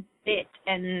bit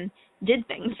and did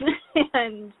things.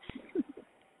 And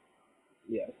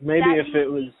yeah, maybe if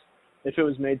it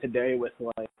was made today with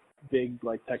big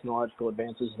technological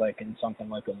advances in something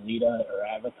like Alita or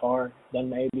Avatar, then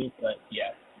maybe. But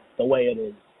yeah, the way it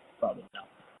is, probably not.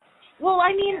 Well,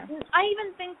 I mean, I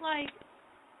even think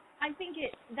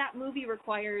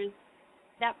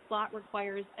that plot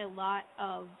requires a lot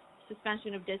of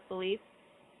suspension of disbelief,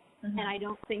 and I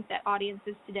don't think that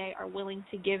audiences today are willing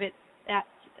to give it that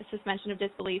suspension of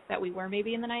disbelief that we were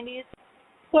maybe in the 90s.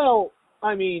 Well,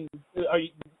 I mean,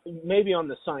 maybe on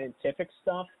the scientific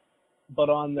stuff, but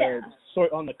on the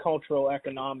on the cultural,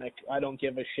 economic, I don't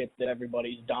give a shit that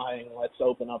everybody's dying, let's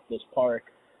open up this park,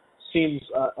 seems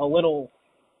a little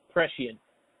prescient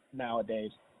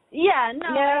nowadays. Yeah, no.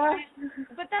 Yeah.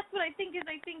 But that's what I think is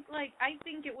I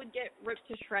think it would get ripped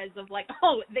to shreds of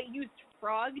they used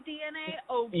frog DNA.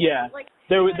 Oh yeah.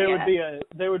 There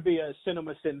would be a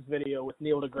CinemaSins video with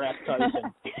Neil deGrasse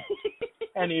Tyson.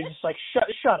 And he's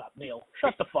just shut up, Neil.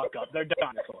 Shut the fuck up. They're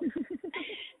dinosaurs.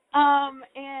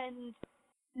 And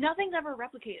nothing's ever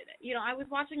replicated it. I was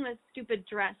watching this stupid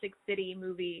Jurassic City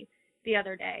movie the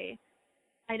other day.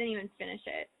 I didn't even finish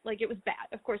it. It was bad.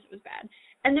 Of course it was bad.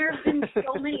 And there have been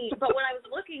so many, but when I was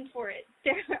looking for it,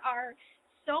 there are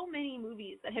so many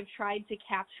movies that have tried to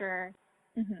capture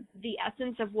the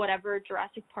essence of whatever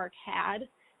Jurassic Park had,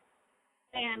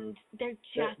 and they're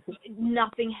just,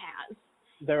 nothing has.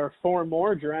 There are 4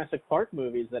 more Jurassic Park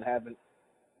movies that haven't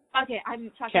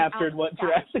I'm talking captured what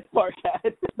Jurassic Park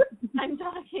had. I'm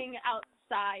talking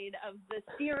side of the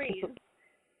series,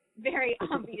 very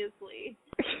obviously.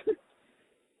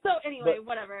 So anyway,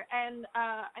 whatever. And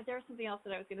there was something else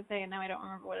that I was going to say, and now I don't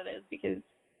remember what it is because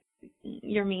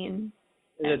you're mean.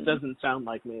 It doesn't sound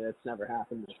like me. That's never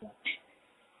happened before.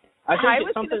 I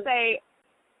was going to say,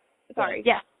 sorry.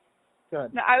 Yeah. Go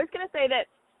ahead. No, I was going to say that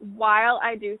while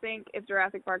I do think if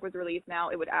Jurassic Park was released now,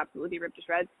 it would absolutely be ripped to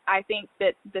shreds, I think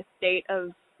that the state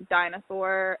of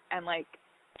dinosaur and, like,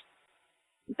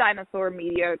 dinosaur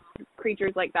media,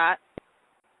 creatures like that,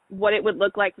 what it would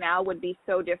look like now would be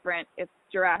so different if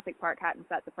Jurassic Park hadn't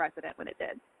set the precedent when it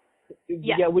did.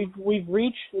 Yeah, we've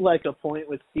reached like a point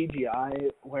with CGI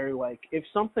where like if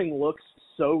something looks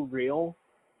so real,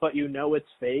 but you know it's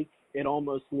fake, it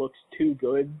almost looks too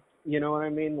good. You know what I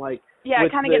mean? Like yeah,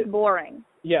 it kind of gets boring.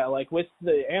 Yeah, like with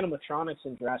the animatronics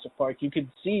in Jurassic Park, you could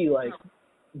see like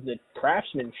the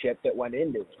craftsmanship that went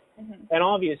into it. Mm-hmm. And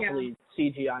obviously,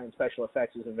 CGI and special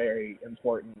effects is a very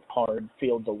important, hard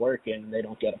field to work in. They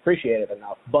don't get appreciated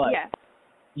enough, but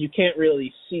you can't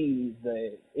really see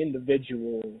the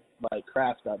individual like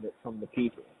craft of it from the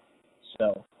people.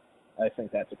 So I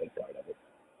think that's a big part of it.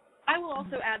 I will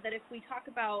also add that if we talk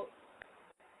about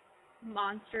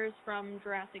monsters from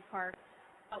Jurassic Park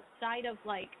outside of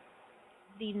like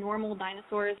the normal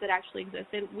dinosaurs that actually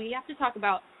existed, we have to talk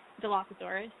about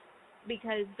Dilophosaurus,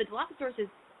 because the Dilophosaurus is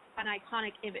an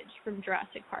iconic image from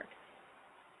Jurassic Park.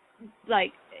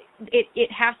 Like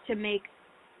it has to make,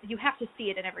 you have to see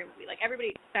it in every movie. Like everybody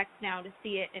expects now to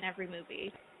see it in every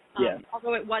movie.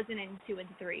 Although it wasn't in 2 and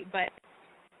 3, but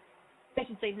I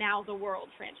should say now the World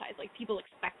franchise. Like people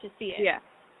expect to see it. Yeah.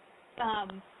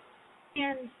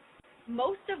 And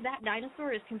most of that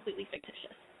dinosaur is completely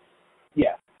fictitious.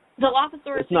 Yeah.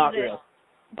 Dilophosaurus it's not real.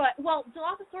 But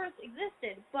Dilophosaurus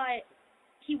existed, but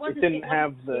he wasn't. It didn't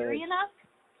have the scary enough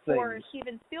things. for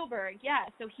Steven Spielberg. Yeah,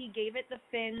 so he gave it the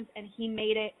fins and he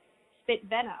made it spit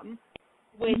venom,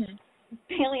 which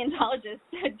paleontologists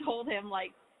had told him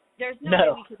like, there's no way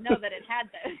we could know that it had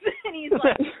this. And he's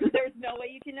like, there's no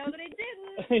way you can know that it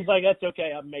didn't. He's like, that's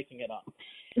okay, I'm making it up.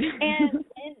 And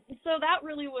so that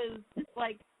really was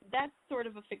like, that's sort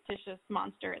of a fictitious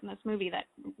monster in this movie that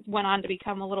went on to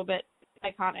become a little bit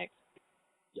iconic.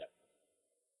 Yeah.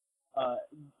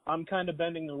 I'm kind of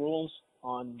bending the rules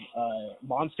on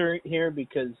monster here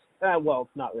because, well,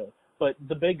 not really. But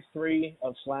the big three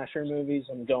of slasher movies,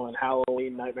 I'm going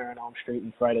Halloween, Nightmare on Elm Street,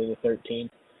 and Friday the 13th.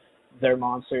 They're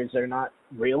monsters. They're not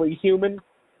really human.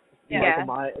 Yeah.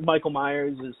 Michael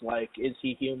Myers is like, is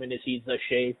he human? Is he the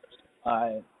shape?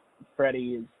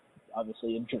 Freddy is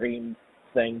obviously a dream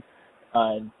thing.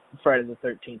 Friday the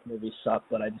 13th movies suck,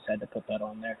 but I just had to put that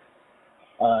on there.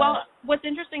 Well, what's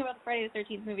interesting about the Friday the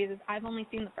 13th movies is I've only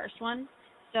seen the first one,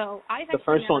 so I've the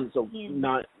first one's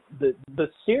not the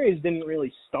series didn't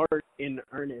really start in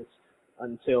earnest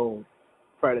until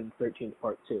Friday the 13th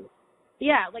Part 2.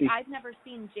 Yeah, like I've never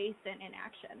seen Jason in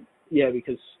action. Yeah,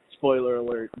 because spoiler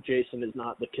alert, Jason is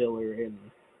not the killer in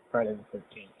Friday the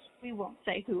 13th. We won't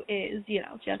say who is,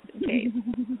 just in case.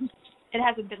 It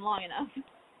hasn't been long enough.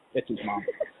 It's his mom.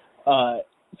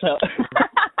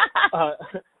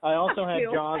 I also had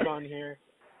Jaws on here.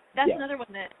 That's another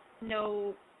one that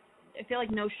I feel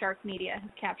like no shark media has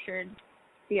captured.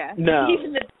 Yeah. No.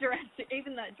 Even the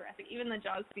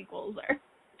Jaws sequels are.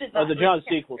 The Jaws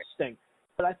sequels stink.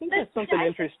 But I think that's something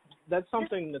interesting. That's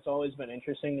something that's always been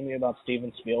interesting to me about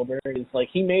Steven Spielberg is like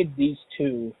he made these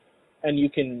two, and you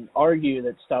can argue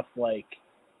that stuff like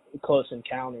Close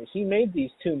Encounters, he made these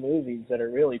two movies that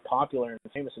are really popular and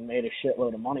famous and made a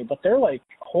shitload of money, but they're like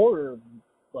horror,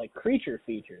 like creature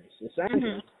features essentially.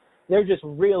 Mm-hmm. They're just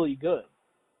really good,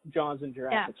 Jaws and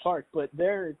Jurassic Park, but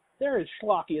they're as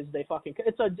schlocky as they fucking.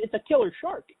 It's a killer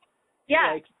shark.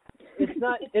 Yeah. Like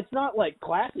it's not like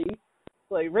classy.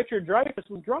 Like Richard Dreyfuss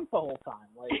was drunk the whole time.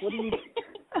 Like what do you?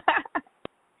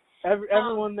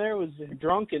 Everyone there was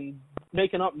drunk and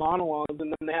making up monologues,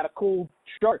 and then they had a cool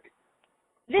shark.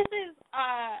 This is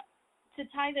to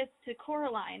tie this to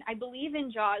Coraline. I believe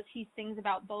in Jaws he sings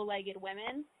about bow-legged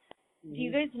women. Mm-hmm. Do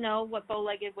you guys know what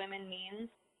bow-legged women means?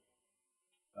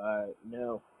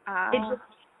 No.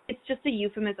 It's just a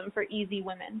euphemism for easy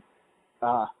women.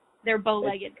 They're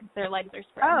bow-legged because their legs are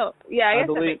spread. Oh, yeah, I guess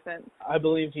that makes sense. I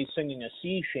believe he's singing a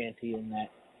sea shanty in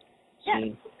that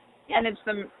scene. Yeah. And it's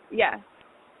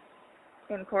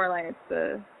in Coraline,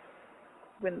 it's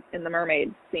in the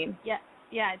mermaid scene.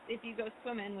 Yeah, if you go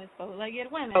swimming with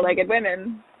bow-legged women. Bow-legged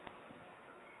women.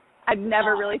 I've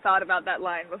never really thought about that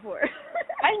line before.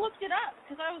 I looked it up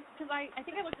because I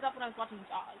think I looked it up when I was watching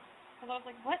Jaws. Because I was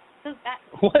like, what does that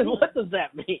mean? What does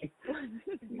that mean?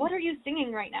 What are you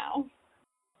singing right now?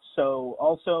 So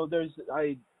also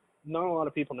not a lot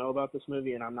of people know about this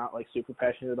movie, and I'm not like super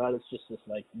passionate about it. It's just this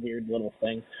like weird little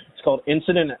thing. It's called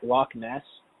Incident at Loch Ness.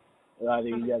 Have either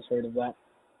you guys heard of that?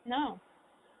 No.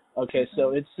 Okay,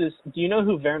 so it's this. Do you know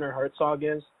who Werner Herzog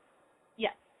is?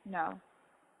 Yes. No.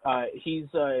 He's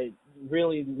a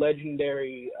really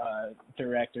legendary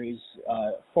director. He's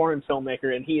a foreign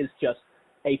filmmaker, and he is just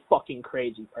a fucking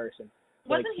crazy person.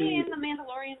 Wasn't he in The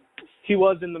Mandalorian? He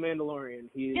was in The Mandalorian.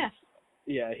 Yes.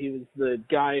 Yeah, he was the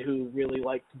guy who really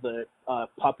liked the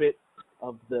puppet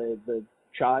of the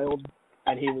child,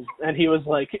 and he was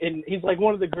like, he's like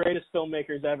one of the greatest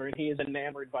filmmakers ever, and he is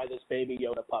enamored by this baby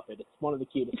Yoda puppet. It's one of the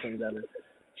cutest things ever.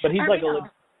 But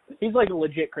he's like a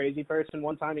legit crazy person.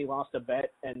 One time he lost a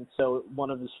bet, and so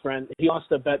he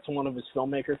lost a bet to one of his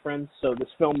filmmaker friends. So this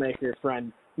filmmaker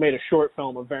friend made a short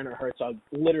film of Werner Herzog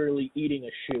literally eating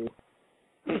a shoe.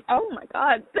 Oh my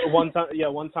God. One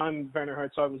time Werner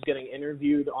Herzog was getting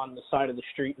interviewed on the side of the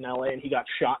street in LA, and he got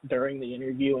shot during the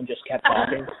interview and just kept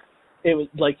talking. It was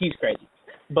like, he's crazy.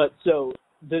 But so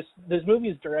this movie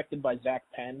is directed by Zach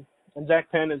Penn, and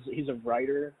Zach Penn he's a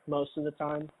writer most of the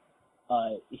time.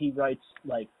 He writes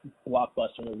like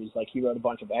blockbuster movies. Like he wrote a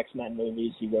bunch of X-Men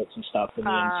movies. He wrote some stuff in the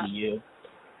MCU.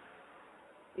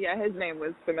 Yeah, his name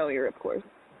was familiar, of course.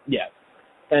 Yeah.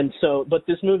 And so, but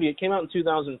this movie, it came out in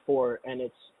 2004, and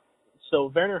so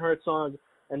Werner Herzog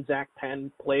and Zach Penn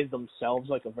play themselves,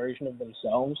 like a version of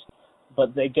themselves,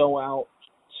 but they go out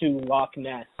to Loch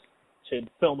Ness to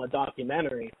film a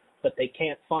documentary, but they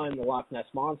can't find the Loch Ness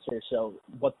Monster, so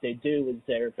what they do is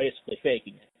they're basically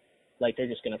faking it. Like, they're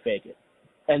just going to fake it.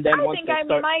 And then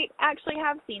I might actually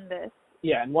have seen this.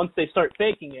 Yeah, and once they start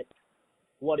faking it,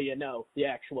 what do you know? The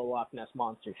actual Loch Ness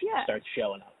Monster starts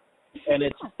showing up. And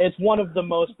it's one of the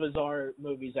most bizarre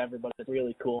movies ever, but it's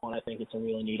really cool, and I think it's a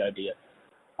really neat idea.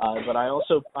 But I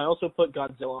also put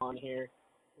Godzilla on here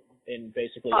in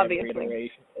basically every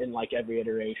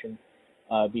iteration,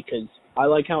 because I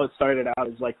like how it started out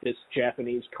as like this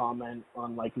Japanese comment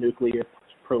on like nuclear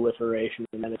proliferation,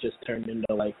 and then it just turned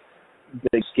into like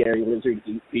big scary lizard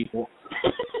eat people.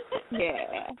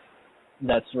 Yeah,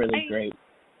 that's really great.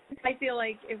 I feel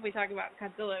like if we talk about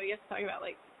Godzilla, we have to talk about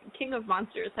like King of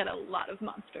Monsters had a lot of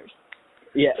monsters.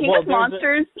 Yeah, King of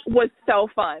Monsters was so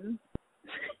fun.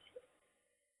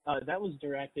 That was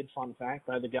directed, fun fact,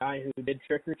 by the guy who did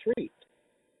Trick or Treat.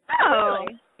 Oh,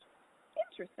 really?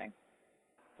 Interesting.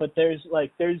 But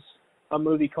there's a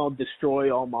movie called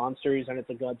Destroy All Monsters, and it's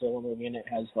a Godzilla movie, and it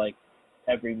has like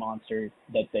every monster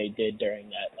that they did during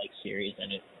that like series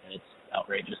in it, and it's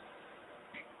outrageous.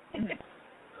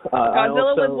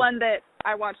 Godzilla was one that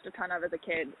I watched a ton of as a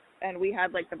kid, and we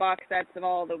had like the box sets of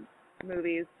all the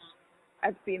movies.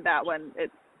 I've seen that one.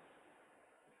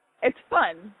 It's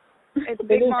fun. It's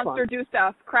big monster, do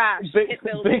stuff, crash, hit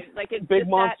buildings. Like it's big just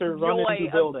monster that run joy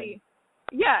into building.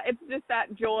 It's just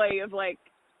that joy of like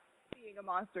seeing a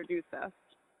monster do stuff.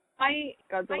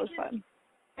 Godzilla's fun.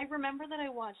 I remember that I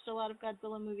watched a lot of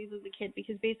Godzilla movies as a kid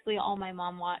because basically all my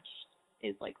mom watched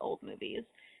is like old movies.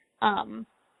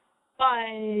 But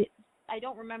I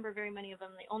don't remember very many of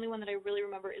them. The only one that I really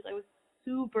remember is I was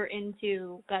super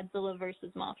into Godzilla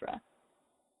versus Mothra.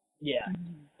 Yeah,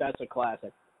 that's a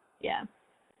classic. Yeah.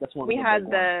 That's one. We had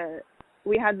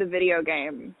the video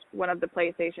game, one of the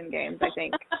PlayStation games, I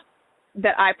think,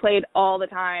 that I played all the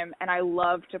time, and I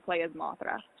loved to play as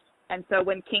Mothra. And so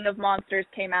when King of Monsters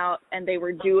came out and they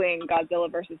were doing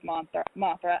Godzilla versus Mothra,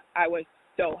 I was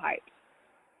so hyped.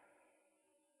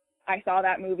 I saw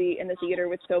that movie in the theater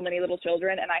with so many little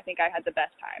children, and I think I had the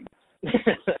best time.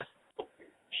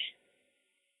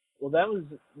 Well, that was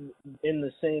in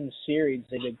the same series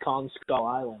they did Kong Skull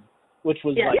Island, which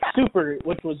was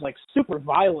super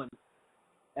violent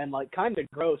and like kind of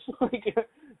gross. Like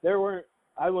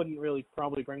I wouldn't really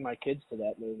probably bring my kids to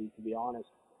that movie, to be honest.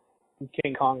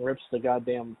 King Kong rips the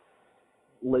goddamn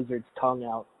lizard's tongue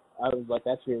out. I was like,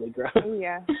 that's really gross.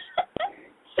 Yeah.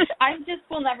 I just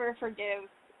will never forgive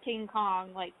King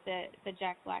Kong, like the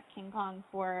Jack Black King Kong,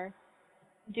 for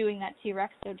doing that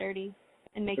T-Rex so dirty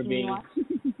and making me watch.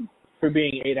 For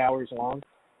being 8 hours long.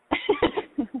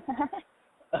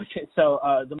 Okay, so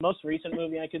the most recent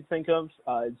movie I could think of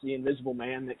is The Invisible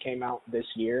Man that came out this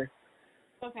year.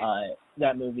 Okay.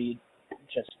 That movie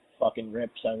just fucking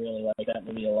rips. I really like that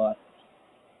movie a lot.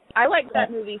 I liked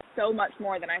that movie so much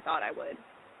more than I thought I would.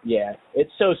 Yeah,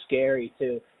 it's so scary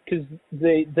too, because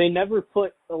they never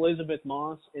put Elizabeth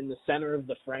Moss in the center of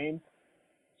the frame,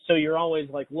 so you're always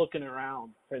like looking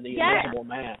around for the Invisible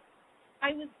Man.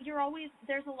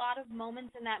 There's a lot of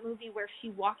moments in that movie where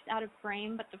she walks out of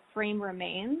frame, but the frame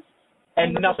remains.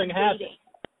 And nothing happens.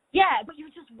 Yeah, but you're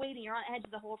just waiting. You're on edge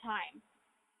the whole time.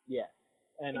 Yeah.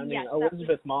 And I mean, yes,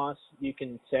 Elizabeth Moss, you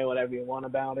can say whatever you want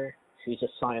about her. She's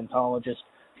a Scientologist,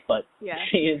 but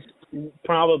she is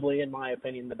probably, in my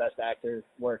opinion, the best actor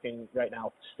working right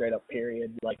now, straight up,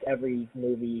 period. Like, every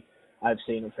movie I've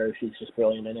seen of her, she's just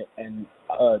brilliant in it, and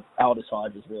Aldous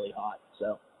Hodge is really hot,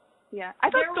 so. Yeah, I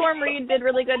thought Storm Reid did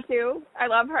really good, too. I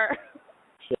love her.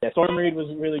 Yeah, Storm Reid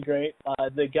was really great.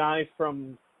 The guy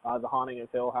from The Haunting of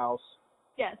Hill House.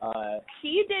 Yes.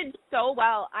 He did so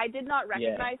well. I did not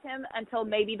recognize him until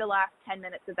maybe the last 10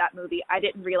 minutes of that movie. I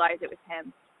didn't realize it was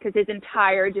him because his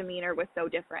entire demeanor was so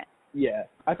different. Yeah.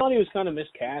 I thought he was kind of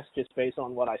miscast just based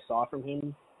on what I saw from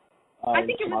him I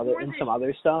think some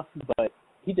other stuff, but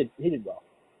he did well.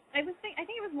 I think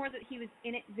it was more that he was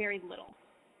in it very little.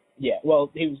 Yeah, well,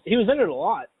 he was in it a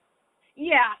lot.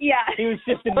 Yeah. He was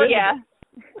just invisible.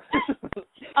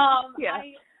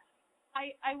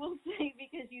 I will say,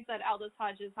 because you said Aldous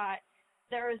Hodge is hot,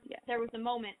 there was a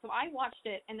moment, so I watched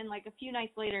it, and then like a few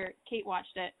nights later, Kate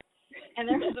watched it, and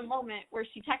there was a moment where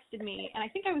she texted me, and I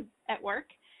think I was at work,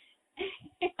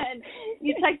 and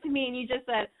you texted me and you just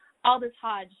said, Aldous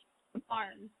Hodge,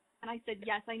 arms. And I said,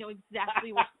 yes, I know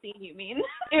exactly what scene you mean.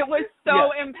 It was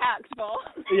so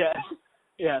impactful. Yeah.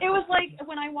 Yeah. It was like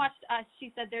when I watched Us,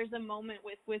 she said there's a moment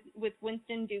with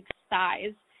Winston Duke's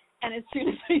thighs. And as soon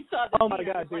as I saw the oh my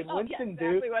God, dude, like, Winston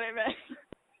Duke. Exactly what I meant.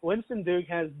 Winston Duke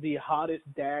has the hottest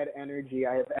dad energy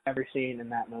I have ever seen in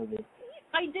that movie.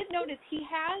 I did notice he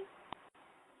has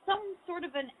some sort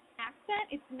of an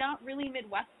accent. It's not really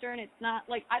Midwestern. It's not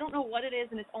like, I don't know what it is,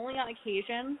 and it's only on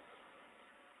occasion.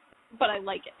 But I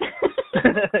like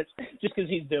it. Just because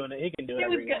he's doing it, he can do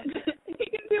whatever he wants. He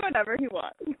can do whatever he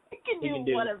wants. He can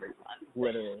do whatever he wants.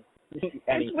 Literally.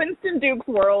 It's Winston Duke's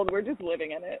world. We're just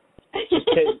living in it.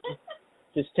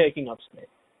 Just taking up space.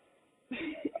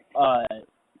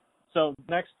 So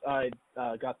next I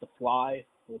got The Fly,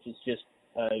 which is just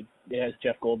it has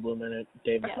Jeff Goldblum in it.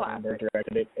 David Cronenberg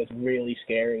directed it. It's really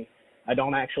scary. I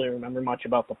don't actually remember much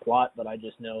about the plot, but I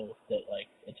just know that like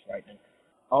it's frightening.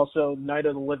 Also, Night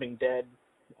of the Living Dead.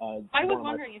 I was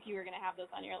wondering if you were going to have those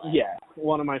on your list. Yeah,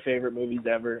 one of my favorite movies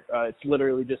ever. It's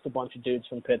literally just a bunch of dudes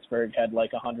from Pittsburgh had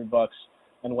like $100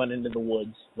 and went into the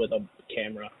woods with a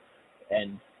camera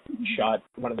and shot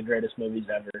one of the greatest movies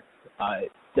ever.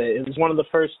 It was one of the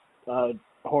first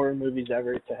horror movies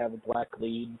ever to have a black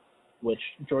lead, which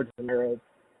George Romero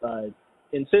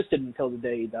insisted until the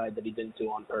day he died that he didn't do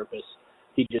on purpose.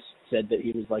 He just said that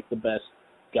he was like the best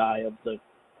guy of the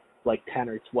like 10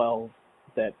 or 12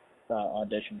 that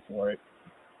auditioned for it.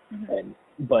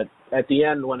 But at the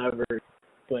end, whenever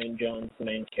Dwayne Jones, the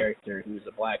main character, who's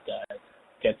a black guy,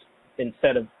 gets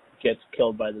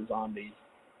killed by the zombies,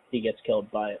 he gets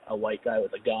killed by a white guy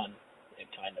with a gun. It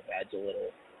kind of adds a little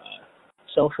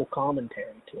social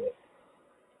commentary to it.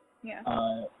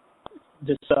 Yeah.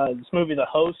 This movie, The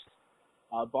Host,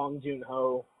 Bong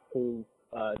Joon-ho, who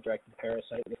directed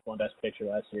Parasite, which won Best Picture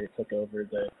last year, took over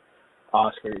the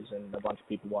Oscars, and a bunch of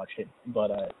people watched it.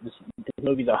 But this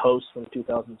movie, The Host, from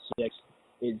 2006,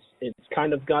 it's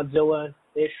kind of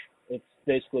Godzilla-ish. It's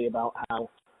basically about how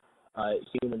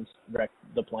humans wreck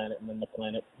the planet, and then the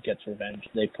planet gets revenge.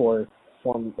 They pour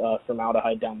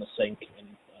formaldehyde down the sink, and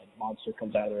a monster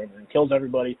comes out of the river and kills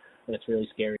everybody, and it's really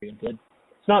scary and good.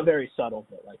 It's not very subtle,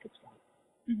 but like it's fun.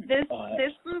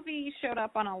 This movie showed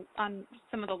up on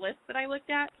some of the lists that I looked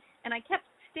at, and I kept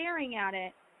staring at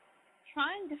it,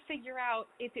 trying to figure out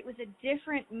if it was a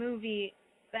different movie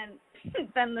than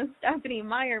the Stephenie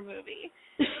Meyer movie.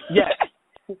 Yes,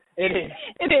 it is.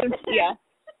 It is. Yeah,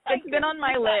 it's been on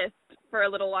my list for a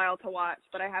little while to watch,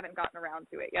 but I haven't gotten around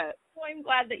to it yet. Well, I'm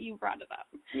glad that you brought it up.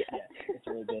 Yeah, it's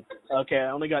really good. Okay,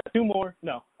 I only got 2 more.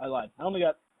 No, I lied. I only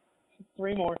got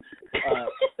 3 more.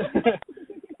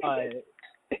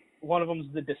 One of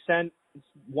them's The Descent. It's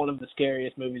one of the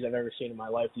scariest movies I've ever seen in my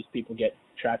life. These people get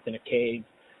trapped in a cave,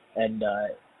 and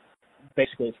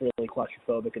basically it's really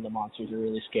claustrophobic, and the monsters are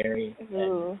really scary.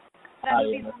 That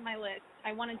movie's on my list.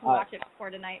 I wanted to watch it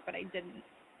before tonight, but I didn't.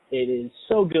 It is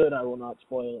so good, I will not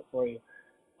spoil it for you.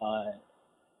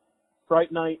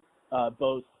 Fright Night,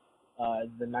 both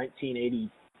the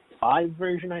 1985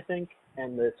 version, I think,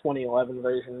 and the 2011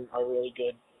 version are really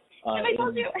good. Have I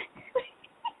told you?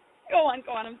 Go on,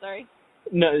 I'm sorry.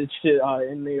 No, it's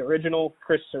in the original,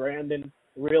 Chris Sarandon,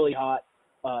 really hot.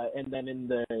 And then in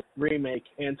the remake,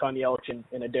 Anton Yelchin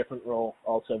in a different role,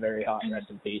 also very hot. Rest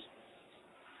in peace.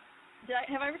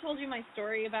 Have I ever told you my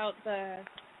story about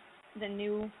the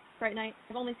new Fright Night?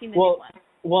 I've only seen the new one.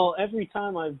 Well, every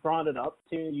time I've brought it up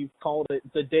to you, you've called it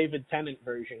the David Tennant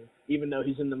version, even though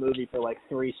he's in the movie for like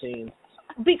 3 scenes.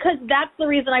 Because that's the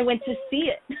reason I went to see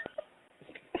it.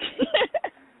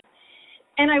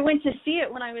 And I went to see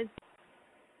it when I was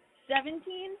 17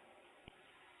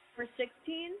 or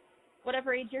 16,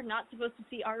 whatever age you're not supposed to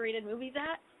see R-rated movies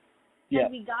at. Yeah.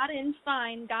 And we got in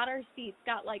fine, got our seats,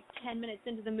 got like 10 minutes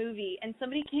into the movie, and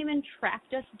somebody came and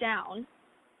tracked us down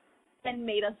and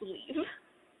made us leave.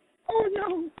 Oh,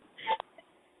 no.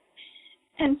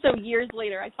 And so years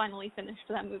later, I finally finished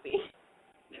that movie.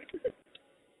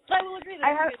 But I will agree that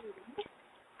it's a good movie.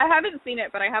 I haven't seen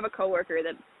it, but I have a coworker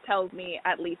that tells me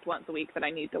at least once a week that I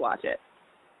need to watch it.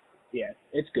 Yeah,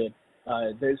 it's good.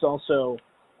 There's also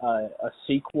a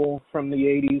sequel from the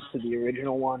 80s to the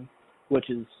original one, which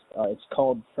is it's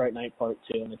called Fright Night Part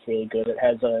 2, and it's really good. It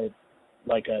has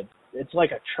it's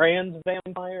like a trans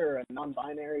vampire or a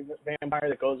non-binary vampire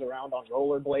that goes around on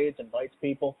rollerblades and bites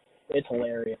people. It's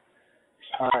hilarious.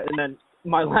 And then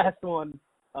my last one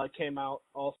came out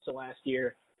also last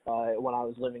year when I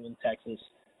was living in Texas.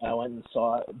 I went and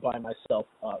saw it by myself,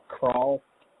 Crawl,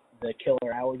 the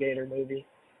killer alligator movie.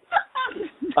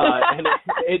 And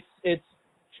it's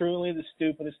truly the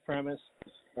stupidest premise,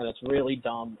 and it's really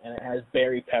dumb, and it has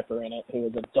Barry Pepper in it, who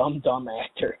is a dumb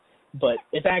actor, but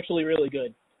it's actually really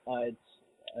good. It's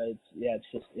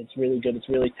really good. It's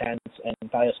really tense, and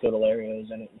Thea Scodelario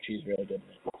is in it, and she's really good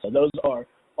in it. So those are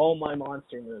all my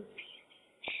monster movies.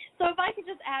 So if I could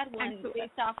just add one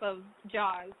based off of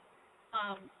Jaws,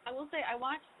 I will say I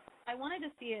wanted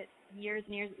to see it years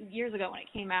and years ago when it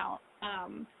came out,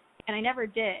 and I never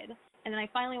did. And then I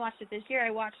finally watched it this year. I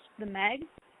watched The Meg.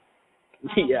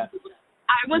 Yeah.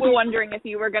 I was wondering if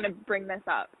you were going to bring this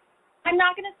up. I'm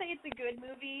not going to say it's a good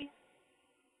movie,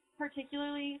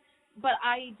 particularly, but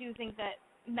I do think that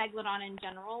Megalodon in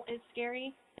general is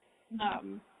scary.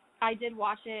 I did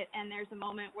watch it, and there's a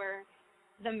moment where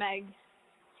the Meg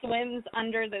swims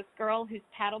under this girl who's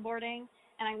paddleboarding,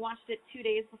 and I watched it 2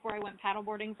 days before I went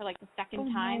paddleboarding for like the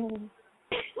second time. No.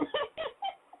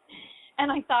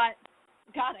 And I thought,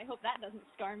 God, I hope that doesn't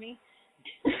scar me.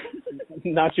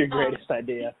 Not your greatest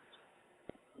idea.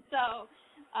 So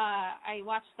I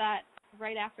watched that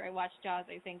right after I watched Jaws,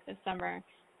 I think, this summer.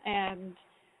 And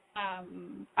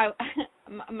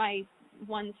my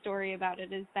one story about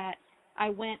it is that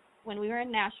when we were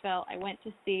in Nashville, I went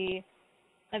to see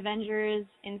Avengers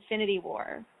Infinity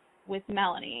War with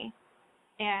Melanie.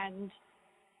 And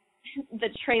the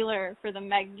trailer for the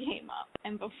Meg came up.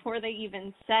 And before they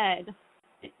even said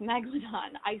it's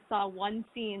Megalodon, I saw one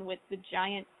scene with the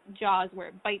giant jaws where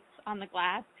it bites on the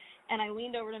glass, and I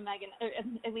leaned over to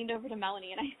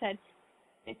Melanie, and I said,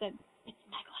 it's Megalodon.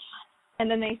 And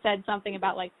then they said something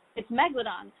about, like, it's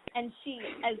Megalodon, and she,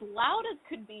 as loud as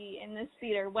could be in this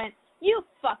theater, went, "You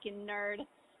fucking nerd."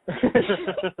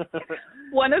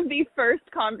 One of the first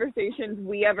conversations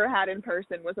we ever had in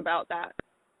person was about that.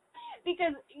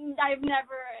 Because I've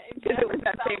never it was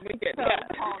that same weekend,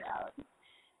 called out.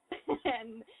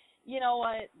 And you know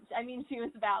what? I mean, she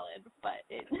was valid, but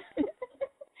it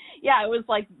yeah, it was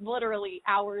like literally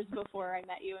hours before I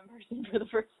met you in person for the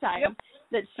first time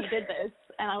that she did this.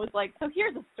 And I was like, so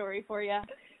here's a story for you.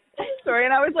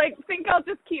 And I was like, think I'll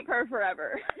just keep her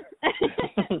forever.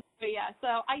 But yeah,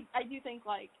 so I do think,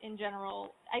 like, in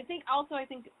general, I think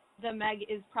The Meg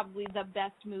is probably the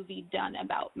best movie done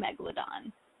about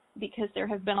Megalodon, because there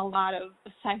have been a lot of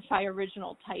sci-fi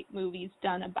original type movies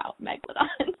done about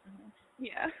Megalodon.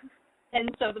 Yeah. And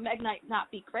so The Meg might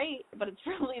not be great, but it's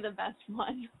probably the best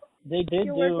one. They did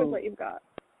work with what you've got.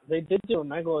 They did do a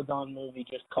Megalodon movie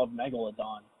just called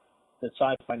Megalodon, the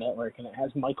Sci-Fi Network, and it has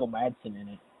Michael Madsen in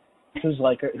it. He's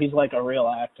like a real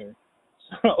actor.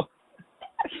 So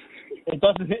it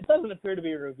doesn't appear to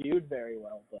be reviewed very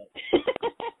well, but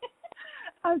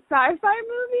a sci-fi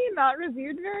movie not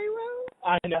reviewed very well?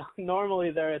 I know.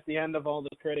 Normally they're at the end of all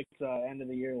the critics' end of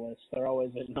the year list. They're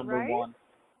always at number one.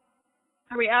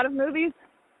 Are we out of movies?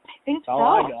 I think so. That's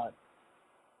all I got.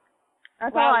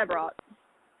 That's all I brought.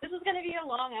 This is going to be a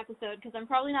long episode because I'm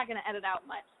probably not going to edit out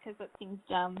much because that seems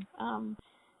dumb.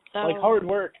 Like hard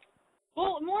work.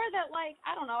 Well, more that, like,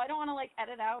 I don't know. I don't want to, like,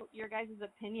 edit out your guys'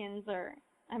 opinions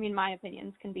my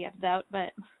opinions can be edited out,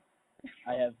 but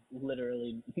I have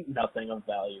literally nothing of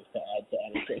value to add to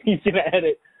anything. You can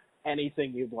edit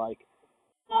anything you'd like.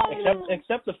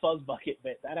 Except the Fuzz Bucket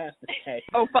bit. That has to stay.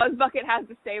 Oh, Fuzz Bucket has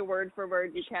to stay word for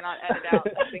word. You cannot edit out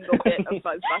a single bit of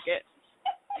Fuzz Bucket.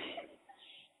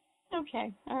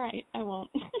 Okay. All right. I won't.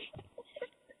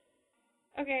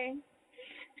 Okay.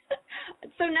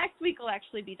 So next week will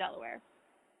actually be Delaware.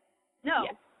 No.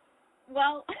 Yes.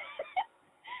 Well,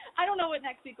 I don't know what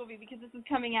next week will be because this is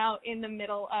coming out in the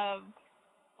middle of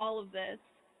all of this.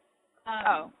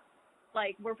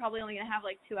 Like, we're probably only going to have,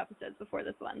 like, 2 episodes before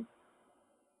this one.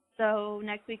 So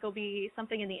next week will be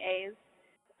something in the A's.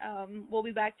 We'll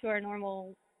be back to our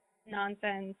normal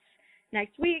nonsense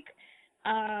next week.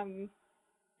 And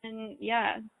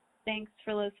yeah, thanks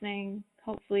for listening.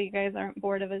 Hopefully you guys aren't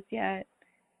bored of us yet.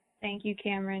 Thank you,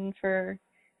 Cameron, for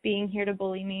being here to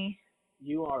bully me.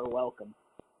 You are welcome.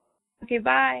 Okay,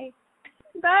 bye.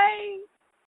 Bye.